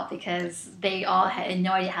me out because they all had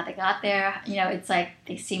no idea how they got there. You know, it's like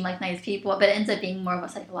they seem like nice people, but it ends up being more of a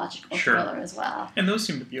psychological thriller as well. And those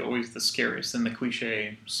seem to be always the scariest. And the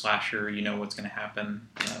cliched slasher, you know what's going to happen,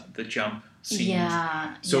 the jump scenes.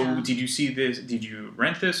 Yeah. So did you see this? Did you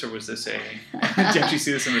rent this, or was this did you actually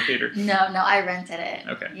see this in the theater? No, I rented it.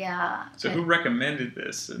 Okay. Yeah. So who recommended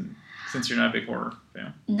this? And since you're not a big horror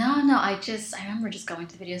fan. No, I remember just going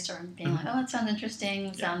to the video store and being like, oh, that sounds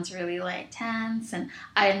interesting. Sounds really like tense, and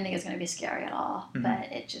I didn't think it was going to be scary at all,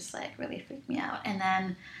 but it just like really freaked me out. And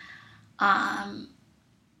then,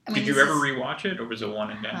 did you ever rewatch it, or was it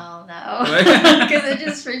one and done? Oh no, because it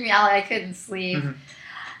just freaked me out. Like, I couldn't sleep.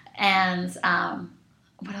 And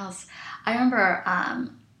what else? I remember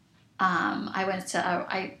I went to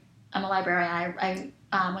I'm a librarian.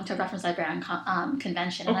 I went to a reference librarian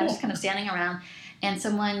convention, and I was just kind of standing around, and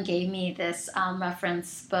someone gave me this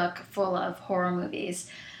reference book full of horror movies.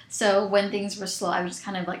 So when things were slow, I would just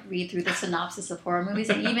kind of like read through the synopsis of horror movies,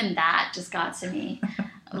 and even that just got to me.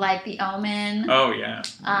 Like The Omen. Oh, yeah.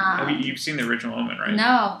 You've seen the original Omen, right?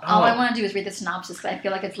 No. All I want to do is read the synopsis, but I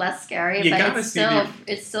feel like it's less scary, but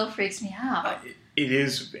it still freaks me out. It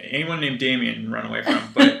is. Anyone named Damien, run away from,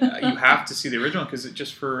 but you have to see the original because it's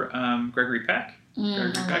just for Gregory Peck.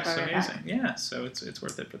 Gregory Peck's amazing. Yeah, so it's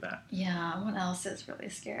worth it for that. Yeah, what else is really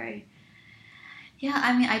scary? Yeah,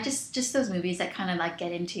 I mean, I just those movies that kind of like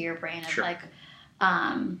get into your brain of like,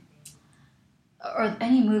 or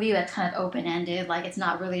any movie that's kind of open-ended, like it's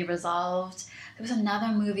not really resolved. There was another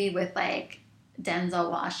movie with like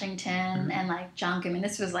Denzel Washington and like John Goodman.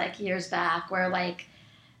 This was like years back, where like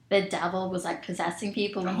the devil was like possessing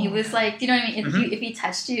people, and he was like, you know what I mean? If he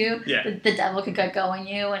touched you, the devil could go on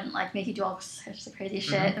you and like make you do all sorts of crazy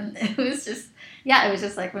shit. And it was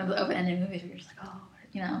just like one of the open-ended movies where you're just like, oh,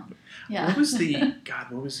 you know, yeah. What was the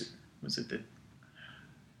what was it? Was it the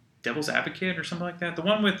Devil's Advocate or something like that? The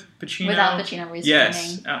one with Pacino. With Al Pacino, where he's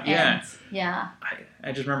screaming. Yeah.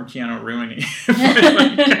 I just remember Keanu ruining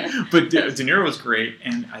it. But De Niro was great,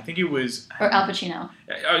 and I think it was... Or Al Pacino.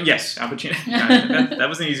 Yes, Al Pacino. that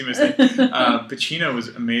was an easy mistake. Pacino was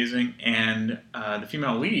amazing, and the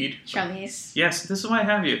female lead... Charlize. Yes, this is why I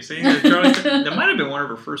have you. See, Charlize, that might have been one of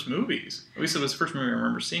her first movies. At least it was the first movie I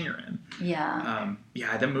remember seeing her in. Yeah.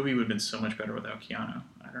 That movie would have been so much better without Keanu.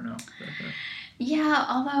 I don't know. Yeah,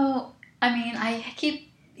 although, I mean, I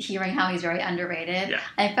keep hearing how he's very underrated. Yeah.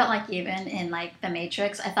 I felt like even in like The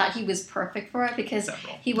Matrix, I thought he was perfect for it because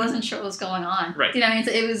he wasn't sure what was going on. Right. You know what I mean?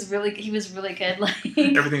 So he was really good. Like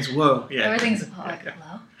everything's whoa. Yeah. Everything's hello.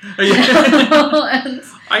 Yeah.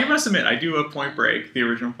 I must admit, I do a Point Break, the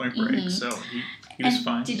original Point Break. So he was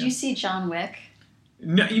fine. Did you see John Wick?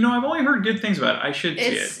 No, I've only heard good things about it. I should see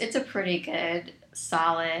it. It's a pretty good,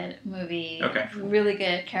 solid movie. Okay. Really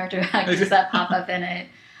good character actors that pop up in it.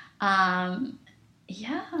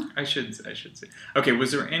 Yeah. I should see. Okay,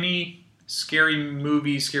 was there any scary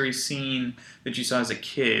movie, scary scene that you saw as a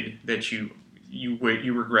kid that you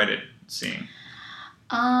regretted seeing?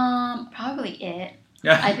 Probably it.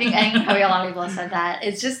 I think probably a lot of people have said that.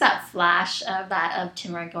 It's just that flash of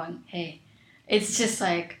Tim Roy going, hey. It's just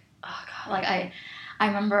like, oh God. Like I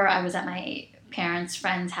remember I was at my parents'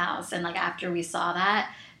 friend's house, and like after we saw that,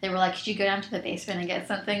 they were like, could you go down to the basement and get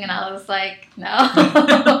something? And I was like, no.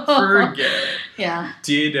 Forget it.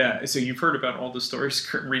 Yeah. So you've heard about all the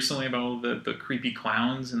stories recently about all the creepy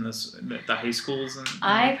clowns in the high schools?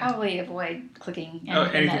 I probably avoid clicking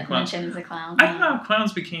anything that mentions a clown. I don't know how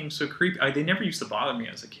clowns became so creepy. They never used to bother me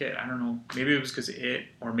as a kid. I don't know. Maybe it was because of it,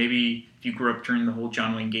 or maybe if you grew up during the whole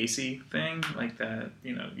John Wayne Gacy thing, like that,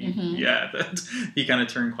 he kind of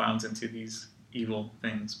turned clowns into these evil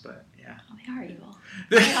things, but yeah. Oh, they are evil.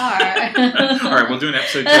 They are. All right, we'll do an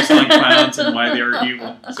episode just on clowns and why they are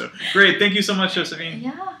evil. So great, thank you so much, Josephine.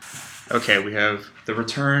 Yeah. Okay, we have the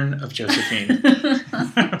return of Josephine.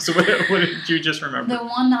 So what did you just remember? The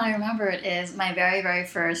one that I remembered is my very, very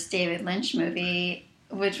first David Lynch movie,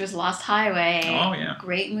 which was Lost Highway. Oh yeah.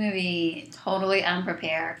 Great movie. Totally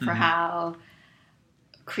unprepared for how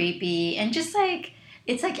creepy and just like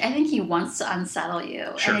it's like I think he wants to unsettle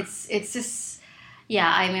you, sure. And it's just. Yeah,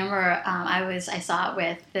 I remember I saw it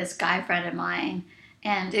with this guy friend of mine,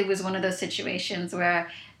 And it was one of those situations where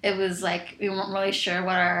it was like we weren't really sure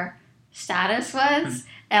what our status was,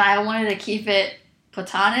 and I wanted to keep it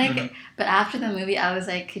platonic. But after the movie, I was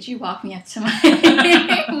like, "Could you walk me up to my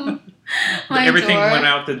everything door?" went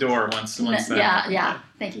out the door once that. Yeah.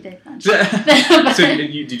 Thank you, Dave. So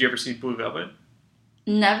did you ever see Blue Velvet?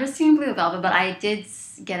 Never seen Blue Velvet, but I did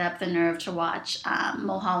get up the nerve to watch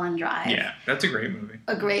Mulholland Drive. Yeah, that's a great movie.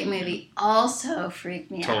 A great movie. Also freaked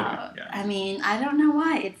me out. Yeah. I mean, I don't know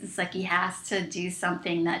why. It's like he has to do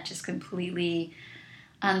something that just completely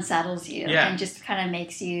unsettles you and just kind of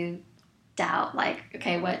makes you doubt, like,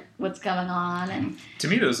 okay, what's going on? And to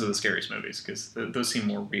me, those are the scariest movies because those seem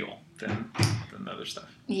more real than the other stuff.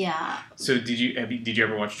 Yeah. So did you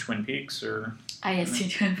ever watch Twin Peaks or? I did see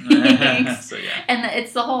Twin Peaks. So, yeah. And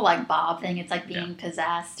it's the whole like Bob thing. It's like being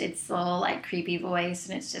possessed. It's the whole like creepy voice,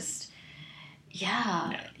 and it's just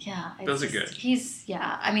Those are good.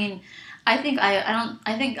 I mean, I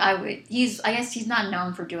guess he's not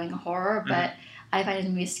known for doing horror, but I find his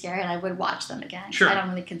movies scary, and I would watch them again. Sure. I don't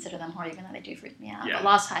really consider them horror, even though they do freak me out. Yeah. But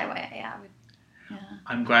Lost Highway,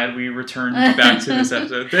 I'm glad we returned back to this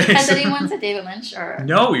episode. Has anyone said David Lynch? Or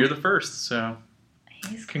no, you're the first. So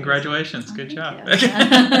congratulations, good job.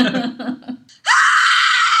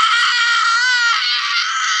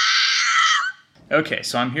 Okay,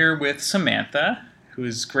 so I'm here with Samantha, who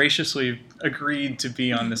has graciously agreed to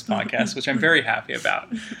be on this podcast, which I'm very happy about.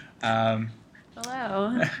 Hello.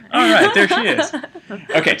 All right, there she is.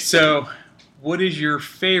 Okay, so what is your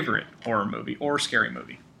favorite horror movie or scary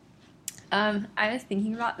movie? I was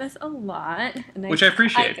thinking about this a lot. And which I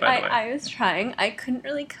appreciate, by the way. I was trying. I couldn't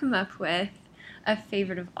really come up with a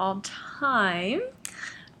favorite of all time.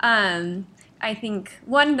 I think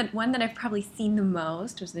one that I've probably seen the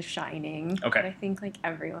most was The Shining. Okay. I think like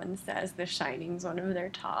everyone says The Shining's one of their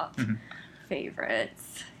top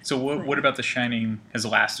favorites. So what about The Shining has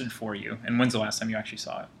lasted for you? And when's the last time you actually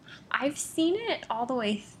saw it? I've seen it all the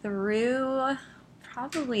way through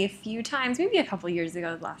probably a few times, maybe a couple years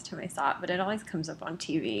ago the last time I saw it, but it always comes up on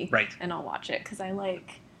TV. Right. And I'll watch it because I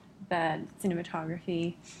like the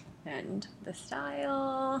cinematography and the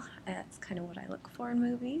style. That's kind of what I look for in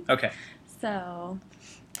movies. Okay. So,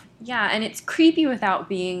 yeah, and it's creepy without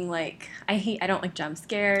being like, I don't like jump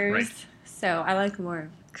scares. Right. So I like more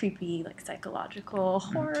creepy, like psychological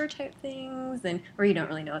horror type things, and where you don't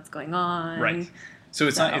really know what's going on. Right. So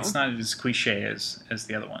it's not as cliche as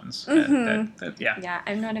the other ones. Yeah. Yeah,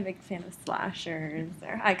 I'm not a big fan of slashers.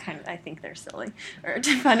 I think they're silly or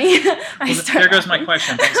funny. There goes my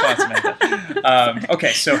question. Thanks a lot, Samantha.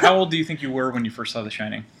 Okay, so how old do you think you were when you first saw The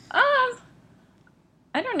Shining?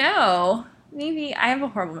 I don't know. Maybe I have a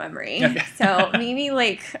horrible memory. So maybe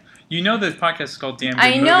like. You know the podcast is called Damn Good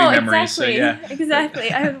I know, Movie Memories. Exactly. So yeah.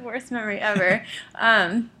 Exactly. I have the worst memory ever.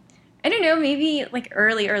 I don't know, maybe like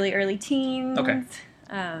early teens. Okay.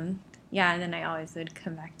 Yeah, and then I always would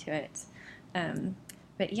come back to it.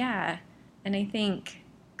 But yeah, and I think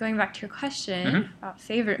going back to your question about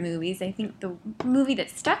favorite movies, I think the movie that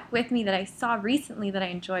stuck with me that I saw recently that I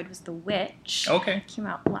enjoyed was The Witch. Okay. It came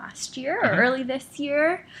out last year or early this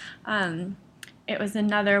year. It was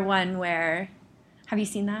another one where. Have you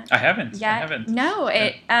seen that? I haven't. Yeah. I haven't. No,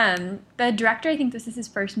 the director, I think this is his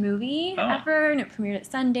first movie ever, and it premiered at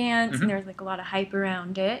Sundance, and there was like a lot of hype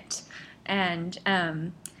around it. And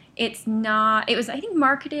it was, I think,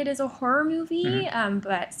 marketed as a horror movie,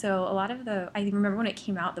 but so a lot of I remember when it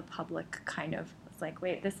came out, the public kind of was like,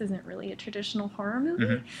 wait, this isn't really a traditional horror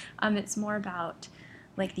movie. It's more about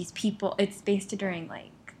like these people, it's based during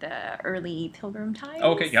like the early Pilgrim times.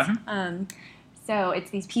 Okay, yeah. So it's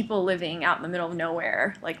these people living out in the middle of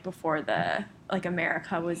nowhere, like before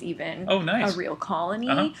America was even a real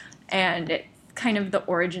colony, and it's kind of the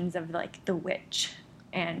origins of like the witch,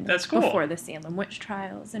 and that's cool. Before the Salem witch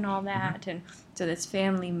trials and all that, and so this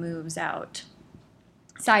family moves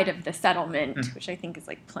outside of the settlement, which I think is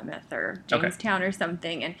like Plymouth or Jamestown or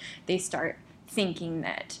something, and they start thinking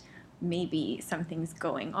that maybe something's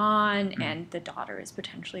going on, and the daughter is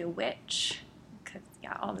potentially a witch.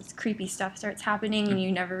 Yeah, all this creepy stuff starts happening, and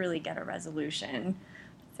you never really get a resolution.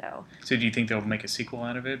 So do you think they'll make a sequel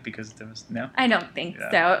out of it? Because there was no. I don't think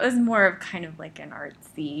so. It was more of kind of like an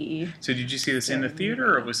artsy. So did you see this in the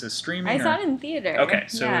theater, or was this streaming? I saw it in theater. Okay,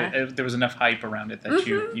 so there was enough hype around it that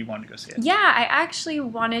you wanted to go see it. Yeah, I actually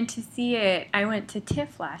wanted to see it. I went to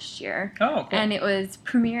TIFF last year. Oh, cool. And it was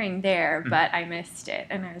premiering there, but I missed it,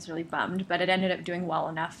 and I was really bummed. But it ended up doing well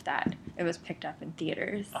enough that it was picked up in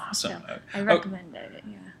theaters. Awesome. So I recommend it.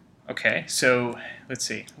 Yeah. Okay, so let's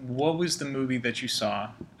see. What was the movie that you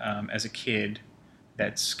saw as a kid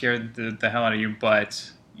that scared the hell out of you,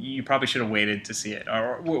 but you probably should have waited to see it?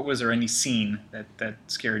 Or was there any scene that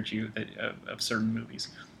scared you of certain movies?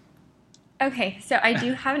 Okay, so I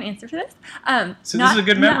do have an answer for this. So this is a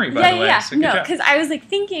good memory, by the way. Yeah, so no, because I was like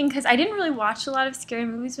thinking, because I didn't really watch a lot of scary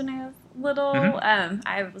movies when I was little. Mm-hmm.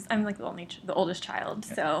 I'm like the oldest child,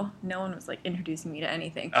 so no one was like introducing me to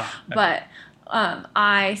anything. Oh, okay. But when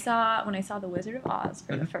I saw The Wizard of Oz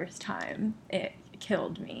for the first time, it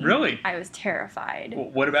killed me. Really? I was terrified. Well,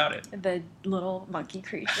 what about it? The little monkey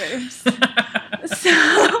creatures.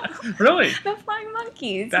 So really? The flying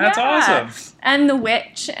monkeys. That's awesome. And the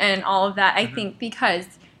witch and all of that. I think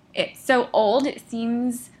because it's so old, it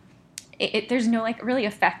seems there's no like really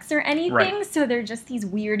effects or anything. Right. So they're just these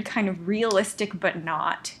weird kind of realistic but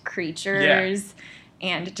not creatures. Yeah.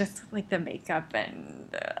 And just like the makeup, and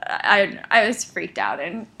I was freaked out,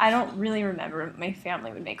 and I don't really remember. My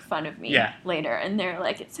family would make fun of me later, and they're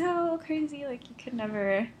like, "It's so crazy, like you could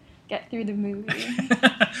never get through the movie."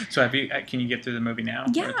 So can you get through the movie now?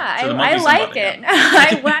 Yeah, I like it.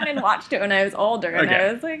 I went and watched it when I was older, and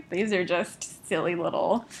I was like, "These are just silly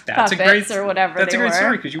little puppets or whatever." That's they a great were.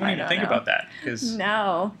 Story because you wouldn't even think about that.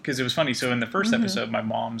 No, because it was funny. So in the first episode, my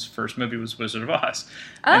mom's first movie was Wizard of Oz,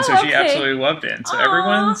 oh, and so she absolutely loved it. And so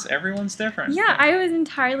everyone's different. Yeah, I was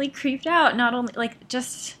entirely creeped out. Not only like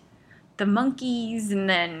just the monkeys, and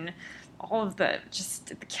then all of the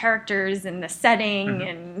characters and the setting,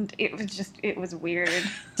 and it was weird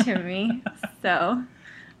to me. So,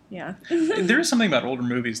 yeah. There is something about older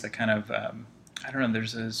movies that kind of I don't know.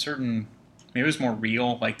 There's a certain maybe it was more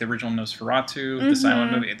real, like the original Nosferatu, the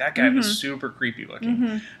silent movie. That guy was super creepy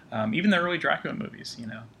looking. Even the early Dracula movies,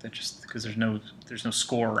 that just because there's no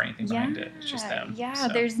score or anything behind it. It's just them. Yeah, so.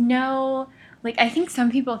 There's no like. I think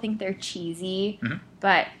some people think they're cheesy,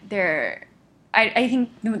 but they're. I think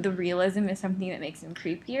the realism is something that makes them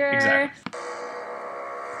creepier. Exactly.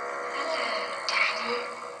 Hello, Daddy.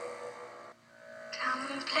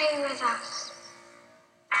 Come and play with us.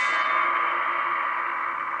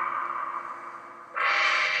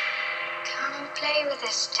 Come and play with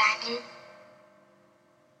us, Daddy.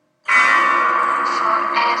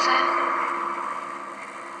 Forever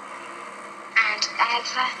and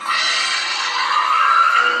ever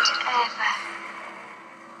and ever.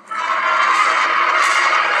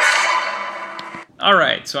 All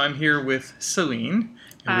right, so I'm here with Celine,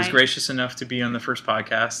 who was gracious enough to be on the first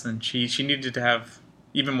podcast, and she needed to have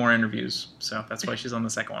even more interviews, so that's why she's on the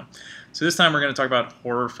second one. So this time we're going to talk about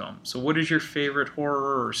horror films. So what is your favorite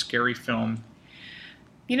horror or scary film?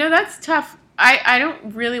 That's tough. I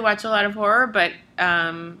don't really watch a lot of horror, but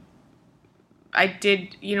I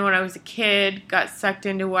did, when I was a kid, got sucked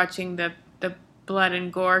into watching the blood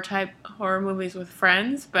and gore type horror movies with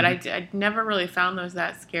friends, but I never really found those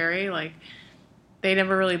that scary. Like, they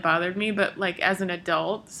never really bothered me, but like as an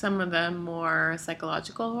adult, some of the more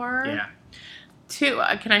psychological horror. Yeah. Two.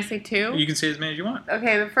 Can I say two? You can say as many as you want.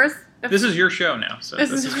 Okay, the first. This is your show now, so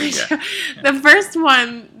this is my show. Yeah. The first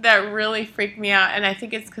one that really freaked me out, and I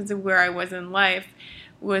think it's because of where I was in life,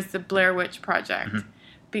 was the Blair Witch Project,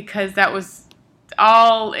 because that was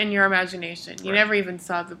all in your imagination. You never even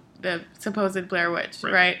saw the supposed Blair Witch,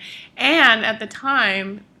 right? And at the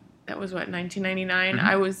time, that was what 1999.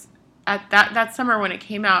 I was. At that summer when it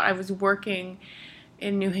came out, I was working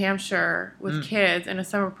in New Hampshire with kids in a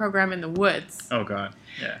summer program in the woods. Oh, God.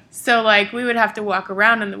 Yeah. So, like, we would have to walk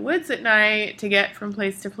around in the woods at night to get from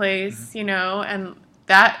place to place, and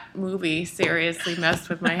that movie seriously messed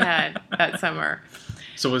with my head that summer.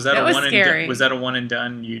 So was that was that a one and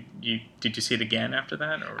done? Did you see it again after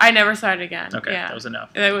that? Or? I never saw it again. Okay, yeah. That was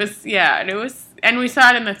enough. And we saw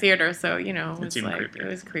it in the theater, so it was even like creepier. It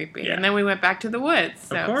was creepy. Yeah. And then we went back to the woods.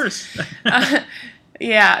 So. Of course.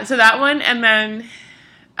 Yeah, so that one, and then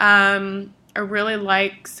I really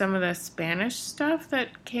like some of the Spanish stuff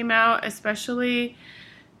that came out, especially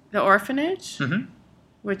The Orphanage,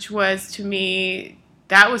 which was, to me,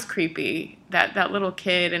 that was creepy. That little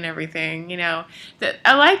kid and everything, I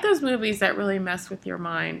like those movies that really mess with your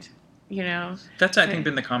mind, That's, I think,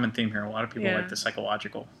 been the common theme here. A lot of people like the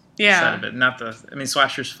psychological side of it. Not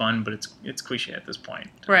slasher's fun, but it's cliche at this point.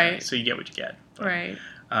 Right. So you get what you get. But, right.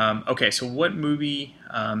 Okay, so what movie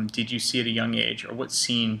did you see at a young age, or what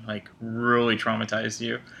scene, really traumatized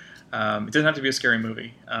you? It doesn't have to be a scary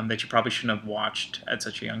movie that you probably shouldn't have watched at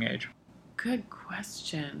such a young age. Good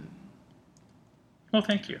question. Well,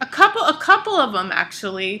 thank you. A couple of them,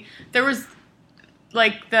 actually. There was,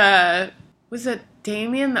 was it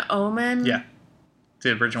Damien the Omen? Yeah.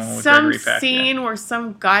 The original one with Gregory Peck. Some scene where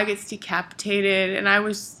some guy gets decapitated, and I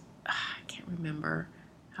can't remember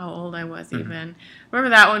how old I was even. I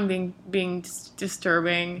remember that one being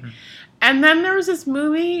disturbing. And then there was this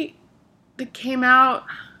movie that came out,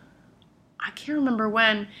 I can't remember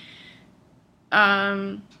when.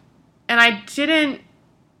 And I didn't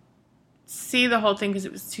see the whole thing because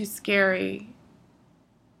it was too scary.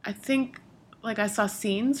 I think like I saw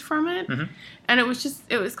scenes from it, and it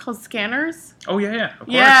was called Scanners. Oh yeah, of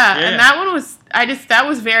course. Yeah, and that one was that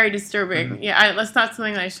was very disturbing. Yeah, that's not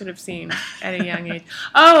something that I should have seen at a young age.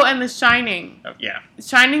 Oh, and The Shining. Oh yeah,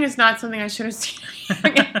 Shining is not something I should have seen at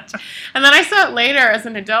a young age. And then I saw it later as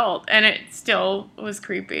an adult, and it still was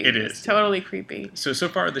creepy. It is totally creepy. So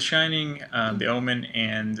far, The Shining, The Omen,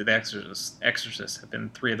 and The Exorcist have been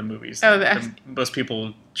 3 of the movies most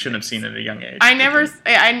people shouldn't have seen at a young age.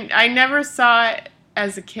 I never saw it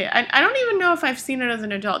as a kid. I don't even know if I've seen it as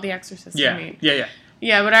an adult. The Exorcist. Yeah, I mean.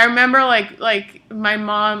 Yeah, but I remember like my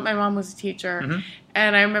mom was a teacher,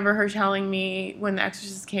 and I remember her telling me when The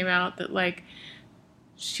Exorcist came out that like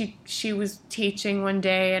she was teaching one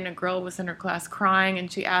day and a girl was in her class crying,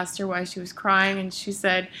 and she asked her why she was crying, and she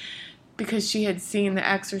said because she had seen The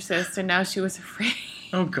Exorcist and now she was afraid.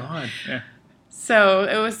 Oh God, yeah. So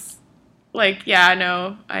it was like, yeah,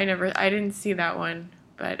 no, I didn't see that one.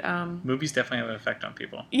 But movies definitely have an effect on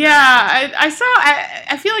people. Yeah, I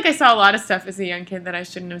feel like I saw a lot of stuff as a young kid that I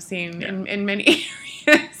shouldn't have seen in many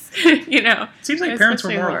areas. You know, it seems like parents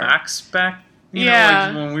were more lax back. You know,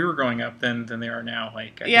 like when we were growing up than they are now.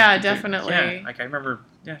 Like definitely. Like I remember.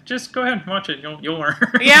 Yeah, just go ahead and watch it. You'll learn.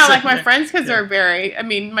 Yeah, like my friends' kids are very. I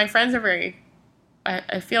mean, my friends are very.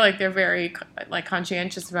 I feel like they're very like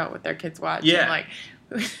conscientious about what their kids watch. Yeah. And,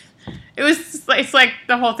 like. It's like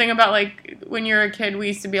the whole thing about like when you're a kid, we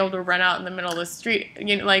used to be able to run out in the middle of the street,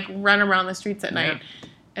 you know, like run around the streets at night,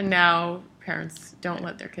 and now parents don't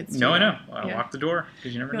let their kids do that. I know. Well, lock the door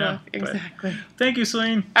because you never know. Exactly. But thank you,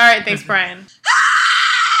 Celine. All right, thanks, Brian.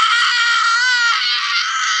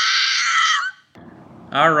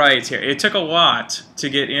 All right, here. It took a lot to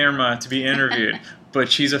get Irma to be interviewed,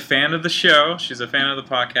 but she's a fan of the show. She's a fan of the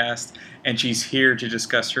podcast. And she's here to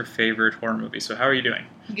discuss her favorite horror movie. So how are you doing?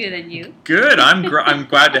 Good, and you? Good. I'm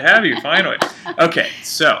glad to have you, finally. Okay,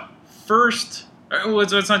 so first,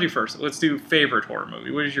 let's not do first. Let's do favorite horror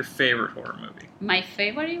movie. What is your favorite horror movie? My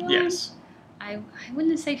favorite one? Yes. I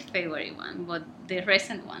wouldn't say favorite one, but the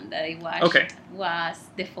recent one that I watched was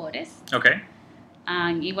The Forest. Okay.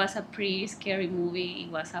 And it was a pretty scary movie.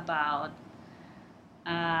 It was about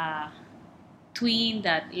twin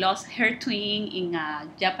that lost her twin in a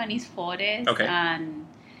Japanese forest, and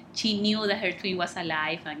she knew that her twin was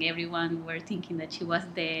alive, and everyone were thinking that she was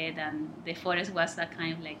dead, and the forest was a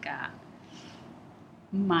kind of like a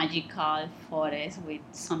magical forest with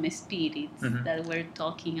some spirits that were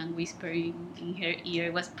talking and whispering in her ear.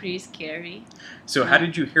 It was pretty scary. So how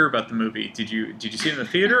did you hear about the movie? Did you see it in the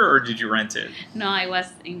theater or did you rent it? No, I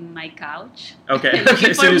was in my couch. Okay.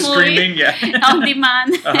 So you're screaming, on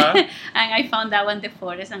demand. And I found that one, The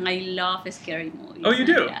Forest, and I love scary movies. Oh, you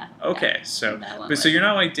do? Yeah. Okay, so you're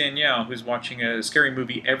not like Danielle, who's watching a scary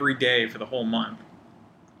movie every day for the whole month.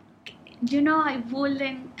 You know, I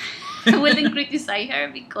wouldn't criticize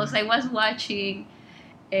her because I was watching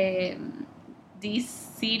this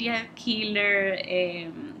serial killer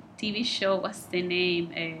TV show. What's the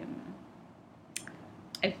name?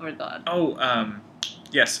 I forgot. Oh,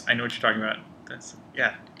 yes, I know what you're talking about.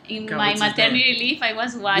 In my maternity leave, I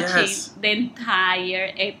was watching the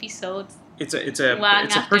entire episodes. It's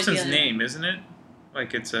a person's name, isn't it?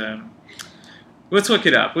 Like it's a. Let's look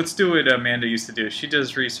it up. Let's do what Amanda used to do. She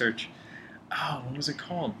does research. Oh, what was it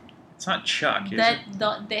called? It's not Chuck, is it?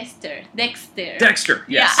 Dexter. Yes,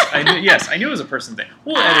 Yeah. I knew it was a person thing.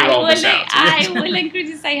 We'll edit all this out. I wouldn't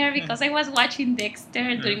criticize her because I was watching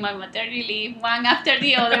Dexter during my maternity leave, one after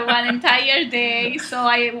the other, one entire day. So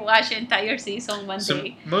I watched the entire season one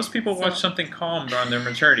day. Most people watch something calm on their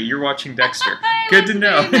maternity. You're watching Dexter. Good to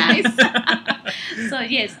know. Nice. So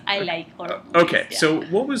yes, I like horror movies. Okay, so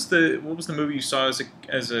what was the movie you saw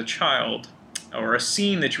as a child? Or a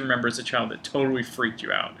scene that you remember as a child that totally freaked you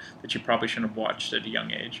out, that you probably shouldn't have watched at a young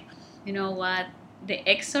age? You know what? The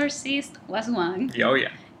Exorcist was one. Oh,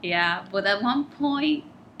 yeah. Yeah, but at one point,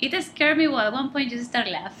 it scared me. Well, at one point, I just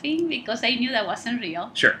started laughing because I knew that wasn't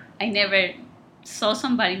real. Sure. I never saw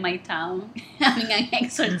somebody in my town having an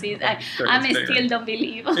exorcist. I still don't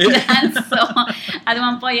believe on that. So at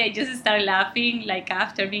one point I just started laughing, like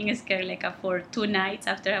after being scared like for 2 nights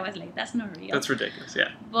after. I was like, that's not real. That's ridiculous, yeah.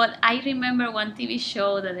 But I remember one TV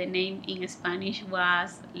show that the name in Spanish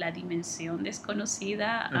was La Dimensión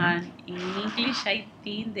Desconocida, and in English I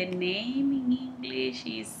think the name in English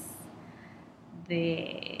is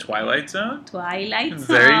the Twilight Zone? Twilight Zone.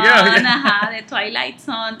 There you go. The Twilight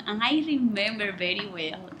Zone. And I remember very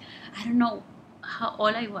well, I don't know how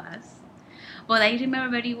old I was, but I remember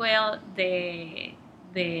very well the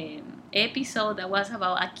episode that was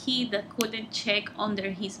about a kid that couldn't check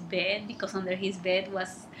under his bed because under his bed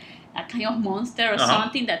was a kind of monster or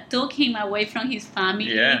something that took him away from his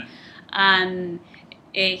family. Yeah. And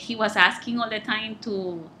he was asking all the time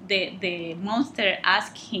to the monster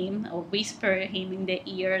ask him or whisper him in the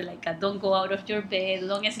ear like, don't go out of your bed,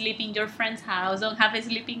 don't sleep in your friend's house, don't have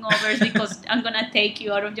sleeping overs because I'm gonna take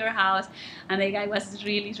you out of your house. And the guy was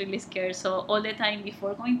really, really scared. So all the time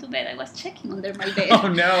before going to bed, I was checking under my bed. Oh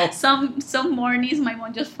no! Some mornings my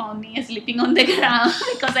mom just found me sleeping on the ground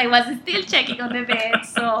because I was still checking on the bed.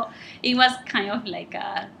 So it was kind of like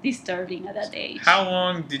disturbing at that age. How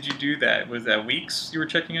long did you do that? Was that weeks you were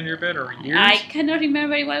checking under your bed or years? I cannot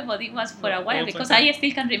remember it well, but it was for a while because I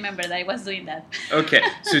still can remember that I was doing that. Okay,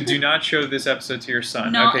 so do not show this episode to your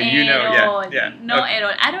son. No, okay, you know, yeah. No, at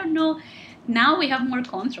all. I don't know. Now we have more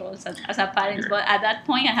controls as a parent, but at that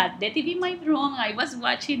point I had the TV in my room. I was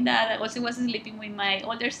watching that. I also was sleeping with my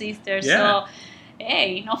older sister. Yeah. So,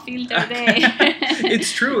 hey, no filter there.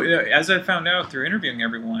 It's true. As I found out through interviewing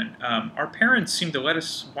everyone, our parents seem to let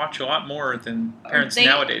us watch a lot more than parents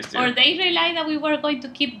nowadays do. Or they realized that we were going to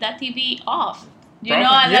keep that TV off. You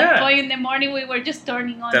know, at that point in the morning, we were just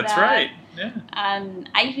turning on That's that. right. Yeah. And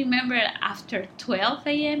I remember after 12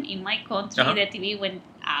 a.m. in my country, the TV went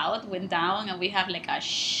down, and we have like a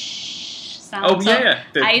shh sound. Oh, yeah.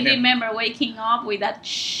 I remember waking up with that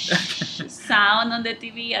shh sound on the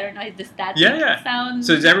TV. I don't know, it's the static sound.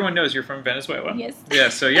 So everyone knows you're from Venezuela? Yes. Yeah,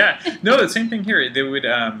 so No, the same thing here. They would,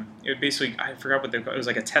 it would basically, I forgot what they call it. It was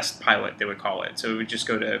like a test pilot, they would call it. So it would just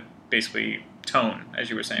go to basically tone, as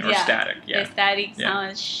you were saying, or static. Yeah. The static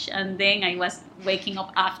sound, and then I was waking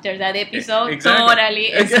up after that episode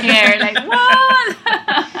totally scared. Like, what?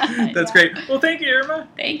 That's great. Well, thank you, Irma.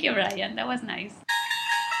 Thank you, Ryan. That was nice.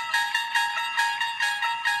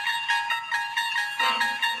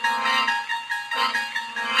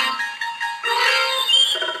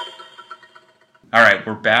 All right,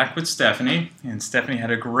 we're back with Stephanie, and Stephanie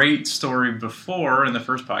had a great story before in the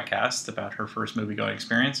first podcast about her first movie-going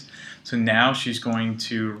experience. So now she's going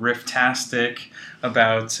to riff-tastic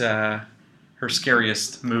about her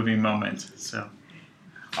scariest movie moment. So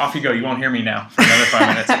off you go. You won't hear me now for another 5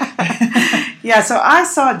 minutes. Yeah, so I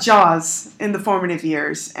saw Jaws in the formative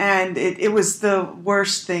years, and it was the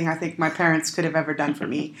worst thing I think my parents could have ever done for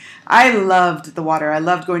me. I loved the water. I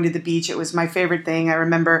loved going to the beach. It was my favorite thing. I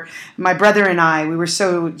remember my brother and I, we were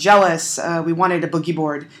so jealous. We wanted a boogie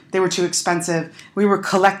board. They were too expensive. We were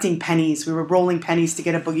collecting pennies. We were rolling pennies to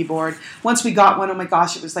get a boogie board. Once we got one, oh my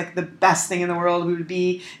gosh, it was like the best thing in the world. We would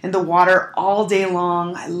be in the water all day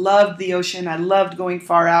long. I loved the ocean. I loved going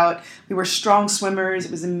far out. We were strong swimmers.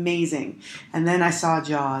 It was amazing. And then I saw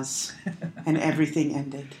Jaws, and everything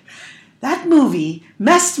ended. That movie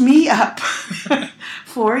messed me up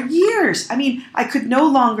for years. I mean, I could no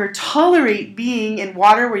longer tolerate being in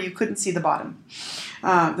water where you couldn't see the bottom.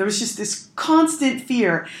 There was just this constant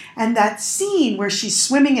fear. And that scene where she's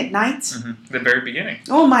swimming at night. Mm-hmm. The very beginning.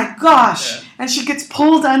 Oh my gosh. Yeah. And she gets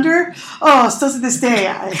pulled under. Oh, still to this day,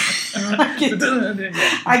 I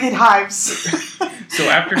get hives. So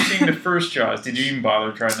after seeing the first Jaws, did you even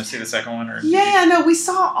bother trying to see the second one? Or no, we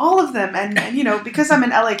saw all of them. And you know, because I'm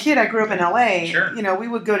an LA kid, I grew up in LA. Sure. You know, we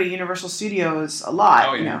would go to Universal Studios a lot.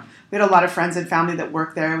 Oh, yeah. You know, we had a lot of friends and family that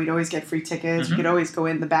worked there. We'd always get free tickets. Mm-hmm. You could always go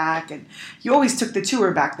in the back. And you always took the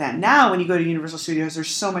tour back then. Now, when you go to Universal Studios, there's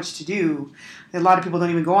so much to do. A lot of people don't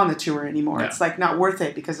even go on the tour anymore. Yeah. It's like not worth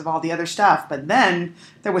it because of all the other stuff. But then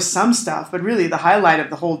there was some stuff. But really the highlight of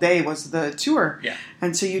the whole day was the tour. Yeah.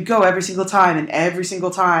 And so you'd go every single time. And every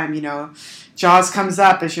single time, you know, Jaws comes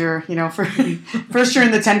up as you're, you know, first you're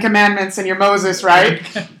in the 10 Commandments and you're Moses, right?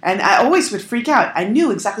 And I always would freak out. I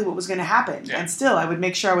knew exactly what was going to happen. Yeah. And still, I would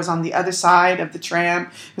make sure I was on the other side of the tram.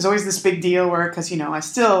 It was always this big deal where, because, you know, I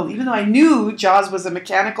still, even though I knew Jaws was a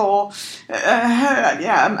mechanical,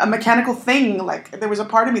 a mechanical thing, like there was a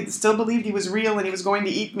part of me that still believed he was real and he was going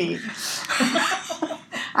to eat me.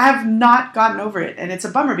 I have not gotten over it. And it's a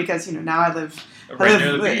bummer because, you know, now I live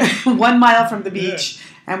 1 mile from the beach. Yeah.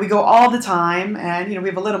 And we go all the time, and, you know, we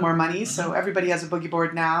have a little more money, so everybody has a boogie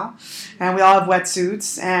board now. And we all have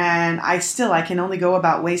wetsuits, and I can only go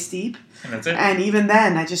about waist deep. And that's it. And even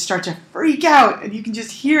then, I just start to freak out, and you can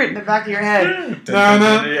just hear it in the back of your head.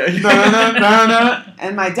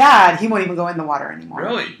 And my dad, he won't even go in the water anymore.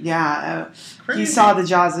 Really? Yeah. He saw the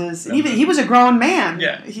Jawses. Even he was a grown man.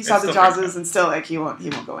 Yeah. He saw the Jawses, and still, like, he won't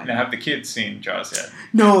go in. Now, have the kids seen Jaws yet?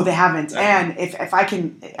 No, they haven't. Okay. And if I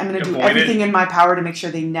can, I'm going to do everything in my power to make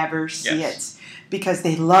sure they never see it. Because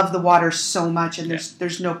they love the water so much, and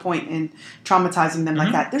there's no point in traumatizing them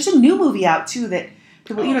like that. There's a new movie out, too, that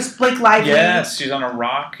It's Blake Lively. Yes, she's on a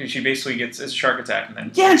rock and she basically gets a shark attack and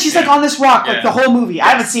then. Yeah, and she's like on this rock like the whole movie. I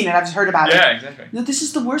haven't seen it. I've just heard about it. Yeah, exactly. This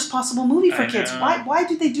is the worst possible movie for kids. Why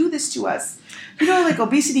do they do this to us? Like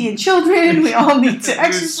obesity in children. We all need to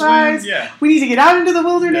exercise. Yeah. We need to get out into the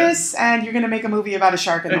wilderness, and you're going to make a movie about a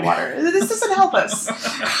shark in the water. This doesn't help us.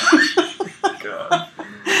 God.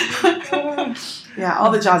 Yeah,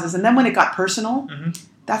 all the Jawses. And then when it got personal,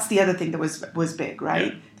 that's the other thing that was big,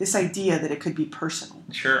 right? Yeah. This idea that it could be personal.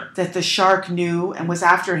 Sure. That the shark knew and was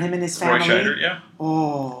after him and his family. Roy Scheider, yeah.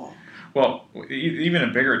 Oh. Well, even a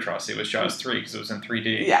bigger atrocity was Jaws 3 because it was in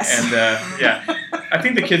 3D. Yes. And I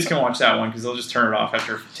think the kids can watch that one because they'll just turn it off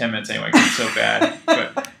after 10 minutes anyway because it's so bad.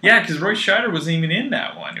 But yeah, because Roy Scheider wasn't even in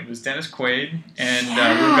that one. It was Dennis Quaid and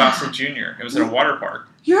Rube Gosselaar Jr. It was at a water park.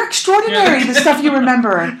 You're extraordinary, the stuff you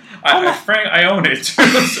remember. Frank, I own it. So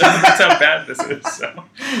that's how bad this is. So,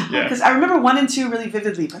 yeah. Because I remember 1 and 2 really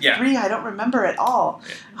vividly, but 3 I don't remember at all.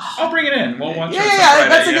 Yeah. I'll bring it in. We'll watch it. Yeah,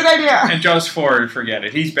 that's a good idea. And Jaws 4, forget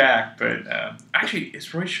it. He's back, but actually,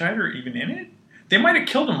 is Roy Scheider even in it? They might have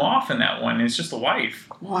killed him off in that one. It's just the wife.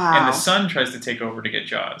 Wow. And the son tries to take over to get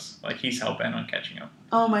Jaws. Like, he's hell-bent on catching him.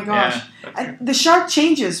 Oh, my gosh. Yeah, the shark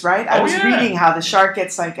changes, right? I was reading how the shark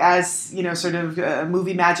gets, like, as, sort of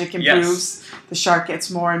movie magic improves, the shark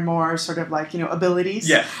gets more and more sort of, like, abilities.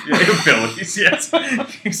 Yeah, abilities, yes.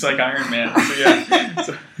 He's like Iron Man. So, yeah.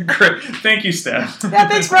 So, great. Thank you, Steph. Yeah,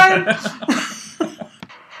 thanks, Brian.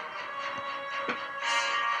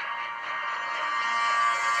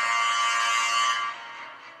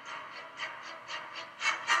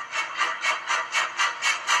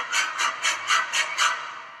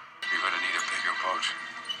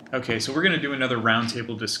 Okay, so we're going to do another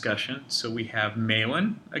roundtable discussion. So we have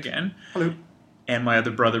Malin again. Hello. And my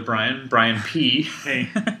other brother, Brian P. Hey.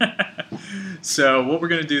 So what we're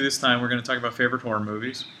going to do this time, we're going to talk about favorite horror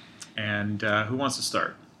movies. And who wants to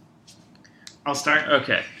start? I'll start.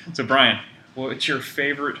 Okay. So Brian, what's your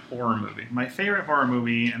favorite horror movie? My favorite horror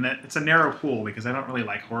movie, and it's a narrow pool because I don't really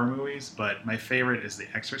like horror movies, but my favorite is The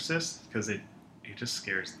Exorcist because it just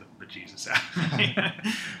scares the bejesus out of me.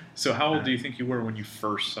 So how old do you think you were when you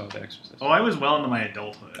first saw The Exorcist? Oh, I was well into my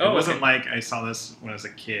adulthood. Oh, it wasn't like I saw this when I was a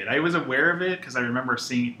kid. I was aware of it because I remember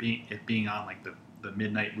seeing it being on like the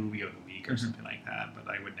midnight movie of the week or something like that,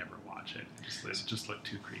 but I would never watch it. It just looked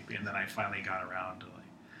too creepy. And then I finally got around to like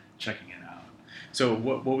checking it out. So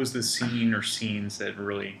what was the scene or scenes that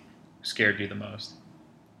really scared you the most?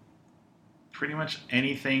 Pretty much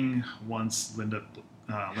anything once Linda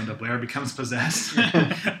Blair becomes possessed.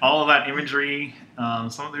 All of that imagery.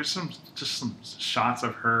 There's some shots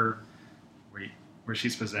of her where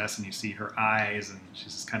she's possessed, and you see her eyes, and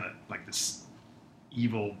she's just kind of like this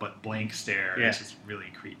evil but blank stare. Yeah. It's just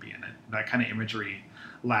really creepy, and that kind of imagery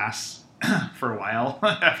lasts for a while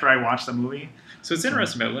after I watch the movie. So it's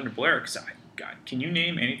interesting about Linda Blair because God, can you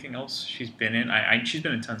name anything else she's been in? She's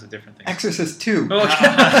been in tons of different things. Exorcist 2. Which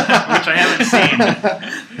I haven't seen.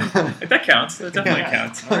 That counts. That definitely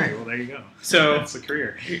counts. All right, well, there you go. So that's a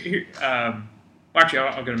career. Actually,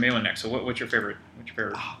 I'll go to Malin next. So what's your favorite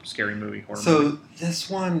scary movie, horror movie? So this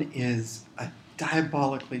one is a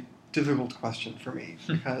diabolically difficult question for me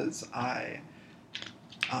because I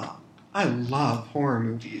love horror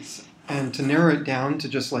movies. And to narrow it down to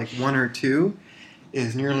just like one or two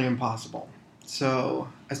is nearly impossible. So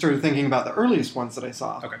I started thinking about the earliest ones that I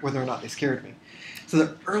saw, whether or not they scared me. So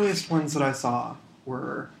the earliest ones that I saw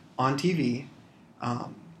were on TV.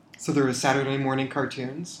 So there was Saturday morning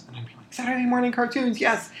cartoons, and I'd be like, Saturday morning cartoons,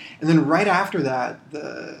 yes! And then right after that,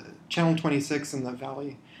 the Channel 26 in the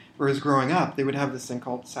Valley where I was growing up, they would have this thing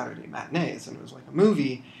called Saturday matinees, and it was like a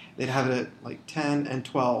movie. They'd have it at like 10 and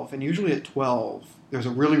 12, and usually at 12, there was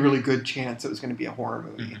a really, really good chance it was going to be a horror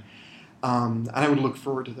movie. And I would look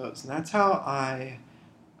forward to those. And that's how I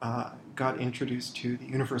got introduced to the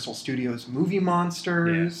Universal Studios movie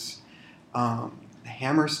monsters, the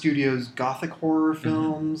Hammer Studios gothic horror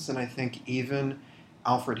films, and I think even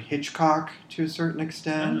Alfred Hitchcock to a certain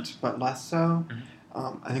extent, but less so.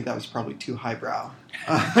 I think that was probably too highbrow.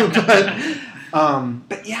 But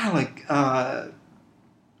yeah, like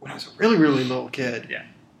when I was a really, really little kid,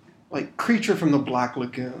 like Creature from the Black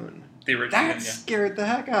Lagoon. That scared the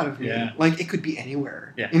heck out of me. Yeah. Like, it could be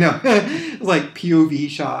anywhere. Yeah. You know, like POV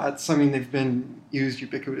shots. I mean, they've been used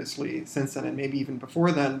ubiquitously since then and maybe even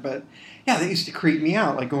before then. But, yeah, they used to creep me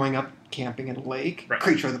out, like going up camping in a lake. Right.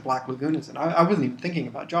 Creature of the Black Lagoon is it. I wasn't even thinking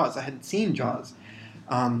about Jaws. I hadn't seen Jaws.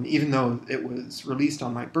 Even though it was released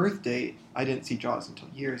on my birth date, I didn't see Jaws until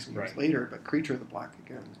years and years later. But Creature of the Black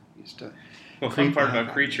Lagoon used to... Well, fun part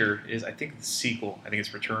about Creature is I think the sequel, I think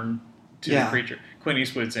it's Return to the creature. Clint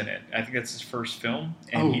Eastwood's in it. I think that's his first film,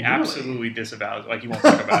 and he absolutely disavows. Like he won't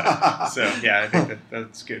talk about it. So yeah, I think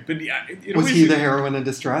that's good. But yeah, was he the heroine in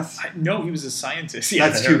distress? No, he was a scientist. Yeah,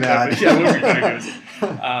 that's too bad.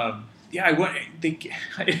 Yeah, it would be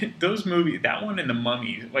funny. Those movies, that one and The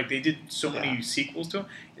Mummy, like they did so many sequels to them.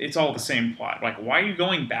 It's all the same plot. Like, why are you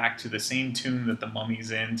going back to the same tune that The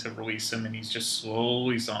Mummy's in to release him, and he's just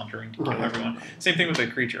slowly sauntering to kill everyone? Same thing with the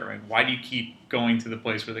creature. I mean, why do you keep going to the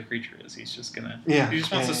place where the creature is? He's just gonna. He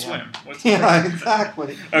just wants to swim. What's the problem?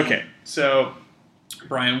 Exactly. Okay, so.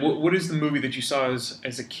 Brian, what is the movie that you saw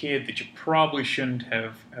as a kid that you probably shouldn't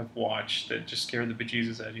have watched that just scared the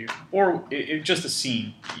bejesus out of you? Or just a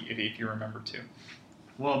scene, if you remember too.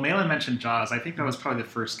 Well, Malin mentioned Jaws. I think that was probably the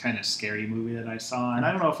first kind of scary movie that I saw. And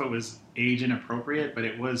I don't know if it was age inappropriate, but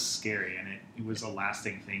it was scary. And it was a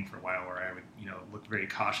lasting thing for a while where I would, look very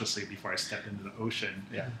cautiously before I stepped into the ocean.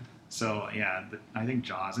 Yeah. So, yeah, I think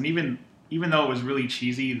Jaws. And even though it was really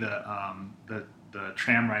cheesy, the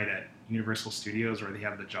tram ride at Universal Studios where they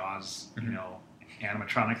have the Jaws,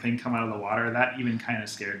 animatronic thing come out of the water, that even kind of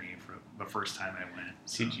scared me for the first time I went.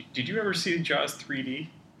 So. Did you ever see Jaws 3D?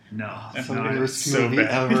 No. That's the worst so movie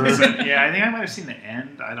bad. ever. Yeah, I think I might have seen the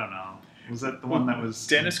end. I don't know. Was that the one that was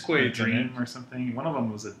Dennis Quaid dream or something? One of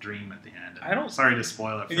them was a dream at the end. Sorry to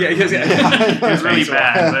spoil it. For it was really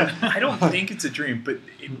bad. But I don't think it's a dream, but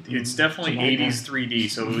it's definitely 80s 3D,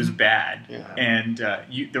 so it was bad. Yeah. And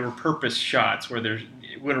there were purpose shots where there's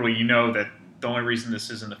literally that the only reason this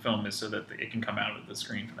is in the film is so that it can come out of the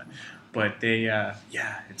screen for that. But they,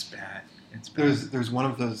 it's bad. It's bad. There's one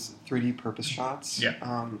of those 3D purpose shots.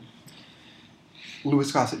 Yeah.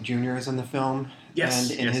 Louis Gossett Jr. is in the film.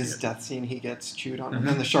 Yes. And in his death scene, he gets chewed on. And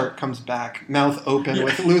then the shark comes back, mouth open,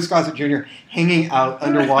 with Louis Gossett Jr. hanging out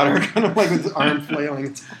underwater, kind of like with his arm flailing.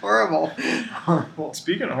 It's horrible. Horrible.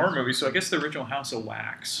 Speaking of horror movies, so I guess the original House of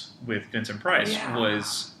Wax with Vincent Price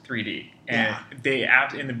was 3D. And they,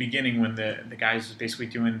 in the beginning, when the guys was basically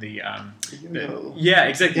doing the yo-yo.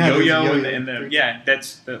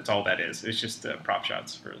 That's all that is. It's just prop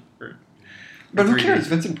shots for But who cares?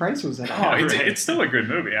 Vincent Price was in it. Oh, it's still a good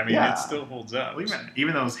movie. I mean, it still holds up. Well,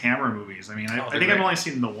 even those Hammer movies. I mean, I think I've only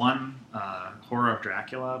seen the one Horror of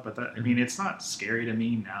Dracula, but it's not scary to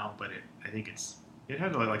me now. But I think it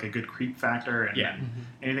had like a good creep factor, and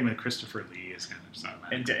anything with Christopher Lee is kind of just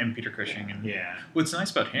automatic. And Peter Cushing. And what's nice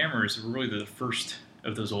about Hammer is really the first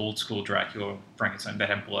of those old school Dracula Frankenstein that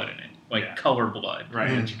have blood in it, like color blood,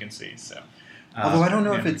 that you can see. So, although I don't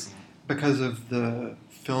know if it's because of the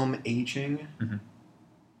film aging,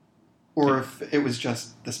 or if it was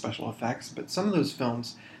just the special effects, but some of those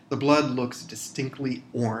films, the blood looks distinctly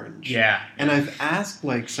orange. Yeah. And I've asked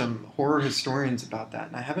some horror historians about that,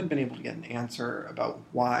 and I haven't been able to get an answer about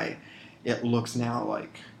why it looks now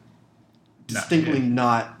like distinctly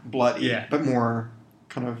not bloody, but more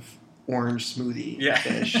kind of orange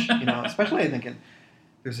smoothie-ish. Especially I think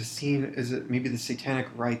there's a scene, is it maybe the Satanic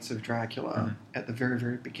Rites of Dracula at the very,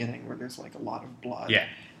 very beginning where there's a lot of blood. Yeah.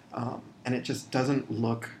 And it just doesn't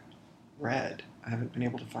look red. I haven't been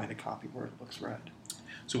able to find a copy where it looks red.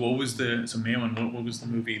 So what was Malin, what was the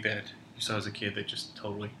movie that you saw as a kid that just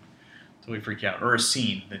totally freaked you out? Or a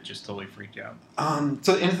scene that just totally freaked you out?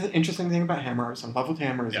 So the interesting thing about Hammer, I was in love with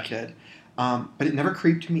Hammer as a kid. But it never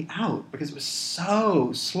creeped me out because it was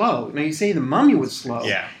so slow. Now you say The Mummy was slow.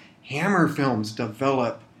 Yeah. Hammer films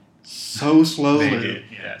develop so slowly. They did,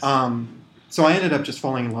 yes. So I ended up just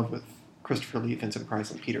falling in love with Christopher Lee, Vincent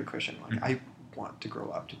Price, and Peter Cushing. I want to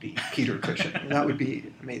grow up to be Peter Cushing. That would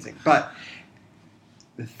be amazing. But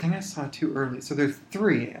the thing I saw too early, so there's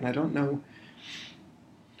 3, and I don't know.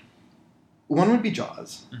 One would be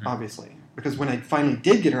Jaws, obviously, because when I finally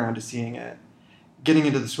did get around to seeing it, getting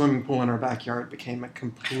into the swimming pool in our backyard became a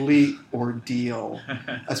complete ordeal,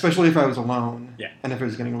 especially if I was alone and if it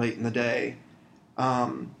was getting late in the day.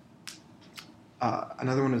 Another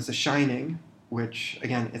one was The Shining, which,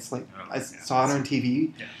 again, it's I saw it on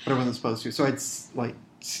TV, but I wasn't supposed to. So I'd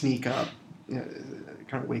sneak up,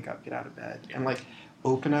 kind of wake up, get out of bed, and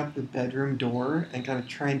open up the bedroom door and kind of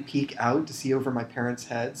try and peek out to see over my parents'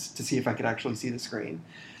 heads to see if I could actually see the screen.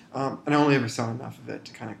 And I only ever saw enough of it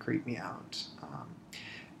to kind of creep me out.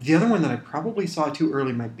 The other one that I probably saw too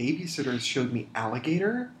early, my babysitters showed me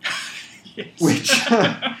Alligator, which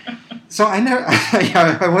so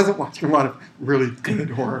I wasn't watching a lot of really good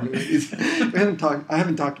horror movies. I haven't talked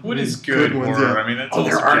about what is good ones horror? yet. I mean, that's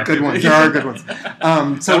there are good ones. There are good ones.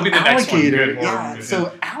 So be the next one, Alligator, good horror movie.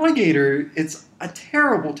 So Alligator, it's a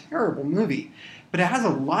terrible, terrible movie, but it has a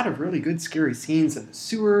lot of really good scary scenes in the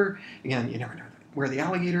sewer. Again, you never know where the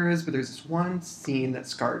alligator is, but there's this one scene that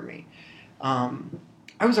scarred me.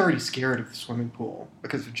 I was already scared of the swimming pool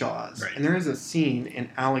because of Jaws. Right. And there is a scene in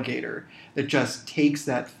Alligator that just takes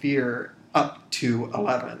that fear up to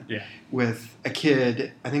 11 with a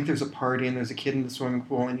kid. I think there's a party and there's a kid in the swimming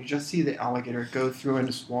pool and you just see the alligator go through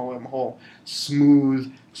and swallow him whole.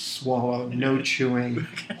 Smooth swallow, no chewing.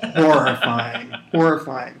 Horrifying.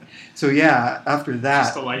 So yeah, after that,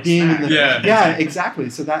 just a light snack. Yeah, exactly.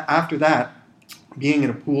 So that after that, being in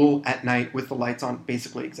a pool at night with the lights on,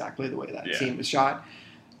 basically exactly the way that scene was shot,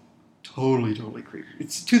 totally creepy.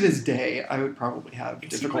 It's to this day, I would probably have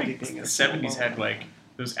difficulty being in a pool. The 70s had like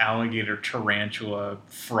those alligator tarantula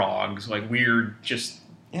frogs, like weird, just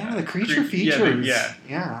the creature features.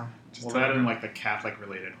 Yeah. Well, that and like the Catholic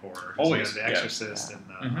related horror. Always. So the Exorcist and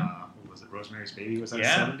the what was it, Rosemary's Baby? Was that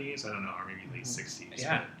 70s? I don't know, or maybe late 60s.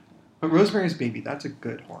 Yeah. But Rosemary's Baby, that's a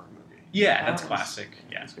good horror movie. Yeah, that's classic.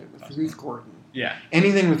 Yeah, that's good with Ruth Gordon. Yeah,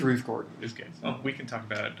 anything with Ruth Gordon is good. Well, we can talk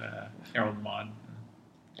about Harold and Maude.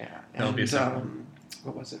 Yeah, that'll be a sequel.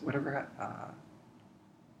 What was it? Whatever.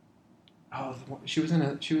 She was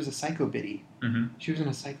a Psycho Biddy. Mm-hmm. She was in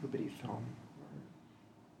a Psycho Biddy film.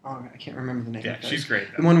 Oh, I can't remember the name. Yeah, she's great.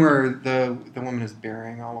 The one where the woman is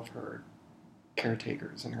burying all of her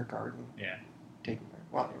caretakers in her garden. Yeah, taking her.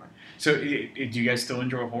 Well, anyway. So, do you guys still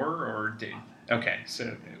enjoy horror, or okay?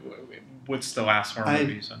 So, what's the last horror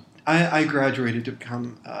movie you saw? I graduated to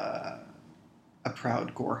become a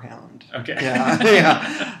proud gorehound. Okay.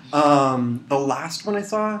 Yeah. The last one I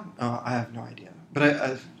saw, I have no idea,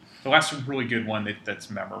 but the last really good one that's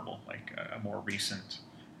memorable, like a more recent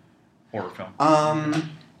horror film.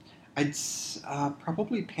 I'd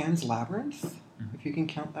probably Pan's Labyrinth, if you can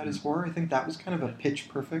count that as horror. I think that was kind of a pitch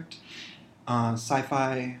perfect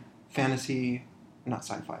fantasy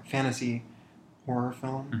horror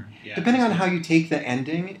film. Yeah, depending on how you take the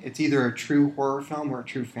ending, it's either a true horror film or a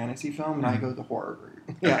true fantasy film, and I go the horror route.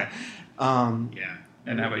 Yeah. Okay.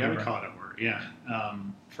 And how about you? I would call it a horror. Yeah.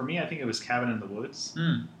 For me, I think it was Cabin in the Woods,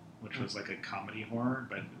 which was like a comedy horror,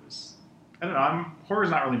 but it was, I don't know. Horror's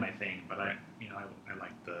not really my thing, but I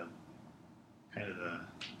like the kind of the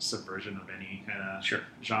subversion of any kind of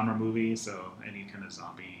genre movie. So any kind of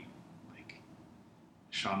zombie, like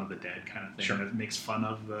Shaun of the Dead kind of thing that makes fun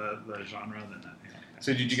of the genre, then that.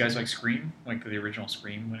 So did you guys like Scream, like the original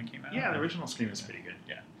Scream when it came out? Yeah, the original Scream is pretty good.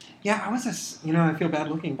 Yeah. Yeah, I was I feel bad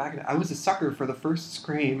looking back at it. I was a sucker for the first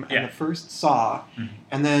Scream and the first Saw,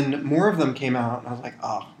 and then more of them came out, and I was like,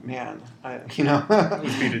 oh man, I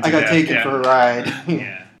got taken for a ride.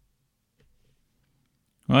 Yeah.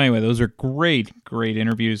 Well, anyway, those are great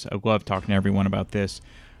interviews. I love talking to everyone about this.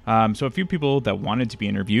 So a few people that wanted to be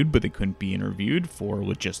interviewed, but they couldn't be interviewed for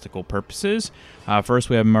logistical purposes. First,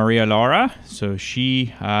 we have Maria Laura. So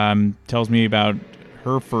she tells me about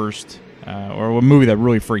her first, or a movie that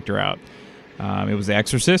really freaked her out. It was The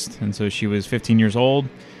Exorcist, and so she was 15 years old.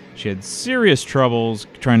 She had serious troubles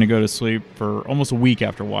trying to go to sleep for almost a week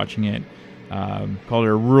after watching it. Called it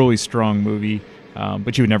a really strong movie,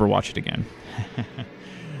 but she would never watch it again.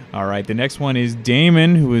 All right, the next one is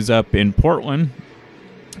Damon, who is up in Portland.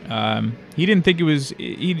 He didn't think it was...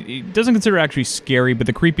 He doesn't consider it actually scary, but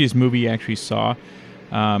the creepiest movie he actually saw,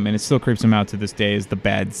 and it still creeps him out to this day, is The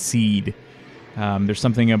Bad Seed. There's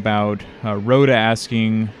something about Rhoda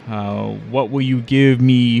asking, what will you give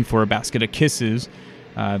me for a basket of kisses,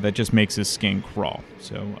 that just makes his skin crawl.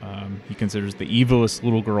 So he considers the evilest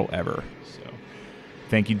little girl ever. So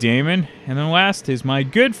thank you, Damon. And then last is my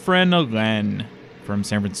good friend Alen from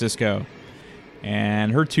San Francisco.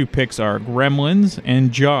 And her two picks are Gremlins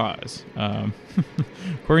and Jaws.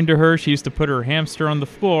 According to her, she used to put her hamster on the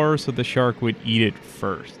floor so the shark would eat it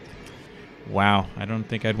first. Wow, I don't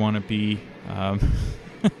think I'd want to be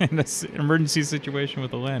in an emergency situation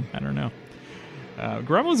with Alen. I don't know.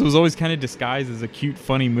 Gremlins was always kind of disguised as a cute,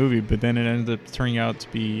 funny movie, but then it ended up turning out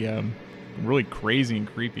to be really crazy and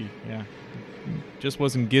creepy. Yeah, just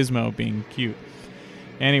wasn't Gizmo being cute.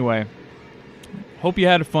 Anyway, hope you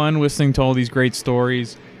had fun listening to all these great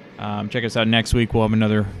stories. Check us out next week. We'll have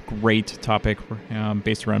another great topic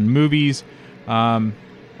based around movies.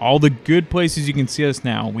 All the good places you can see us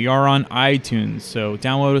now. We are on iTunes, so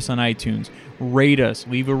download us on iTunes. Rate us.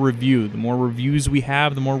 Leave a review. The more reviews we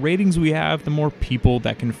have, the more ratings we have, the more people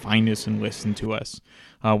that can find us and listen to us.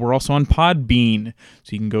 We're also on Podbean,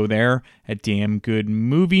 so you can go there at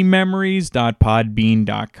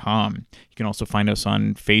damngoodmoviememories.podbean.com. You can also find us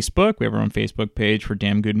on Facebook. We have our own Facebook page for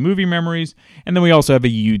Damn Good Movie Memories, and then we also have a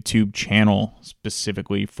YouTube channel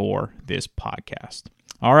specifically for this podcast.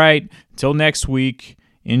 All right, until next week,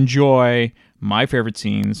 enjoy my favorite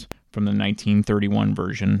scenes from the 1931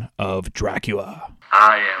 version of Dracula.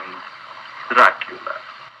 I am Dracula.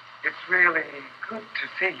 It's really good to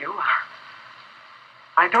see you.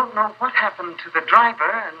 I don't know what happened to the driver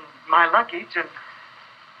and my luggage, and,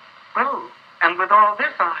 well, and with all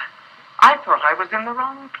this, I thought I was in the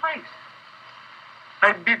wrong place.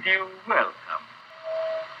 I bid you welcome.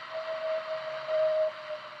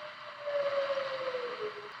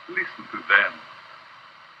 Listen to them.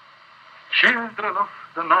 Children of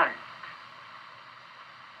the night.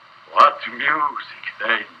 What music they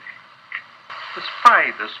make. The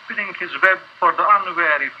spider spinning his web for the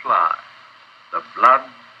unwary fly. The blood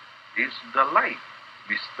is the life,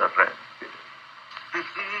 Mr. Redfield. Give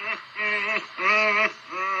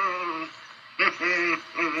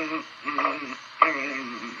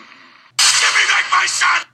me back my son!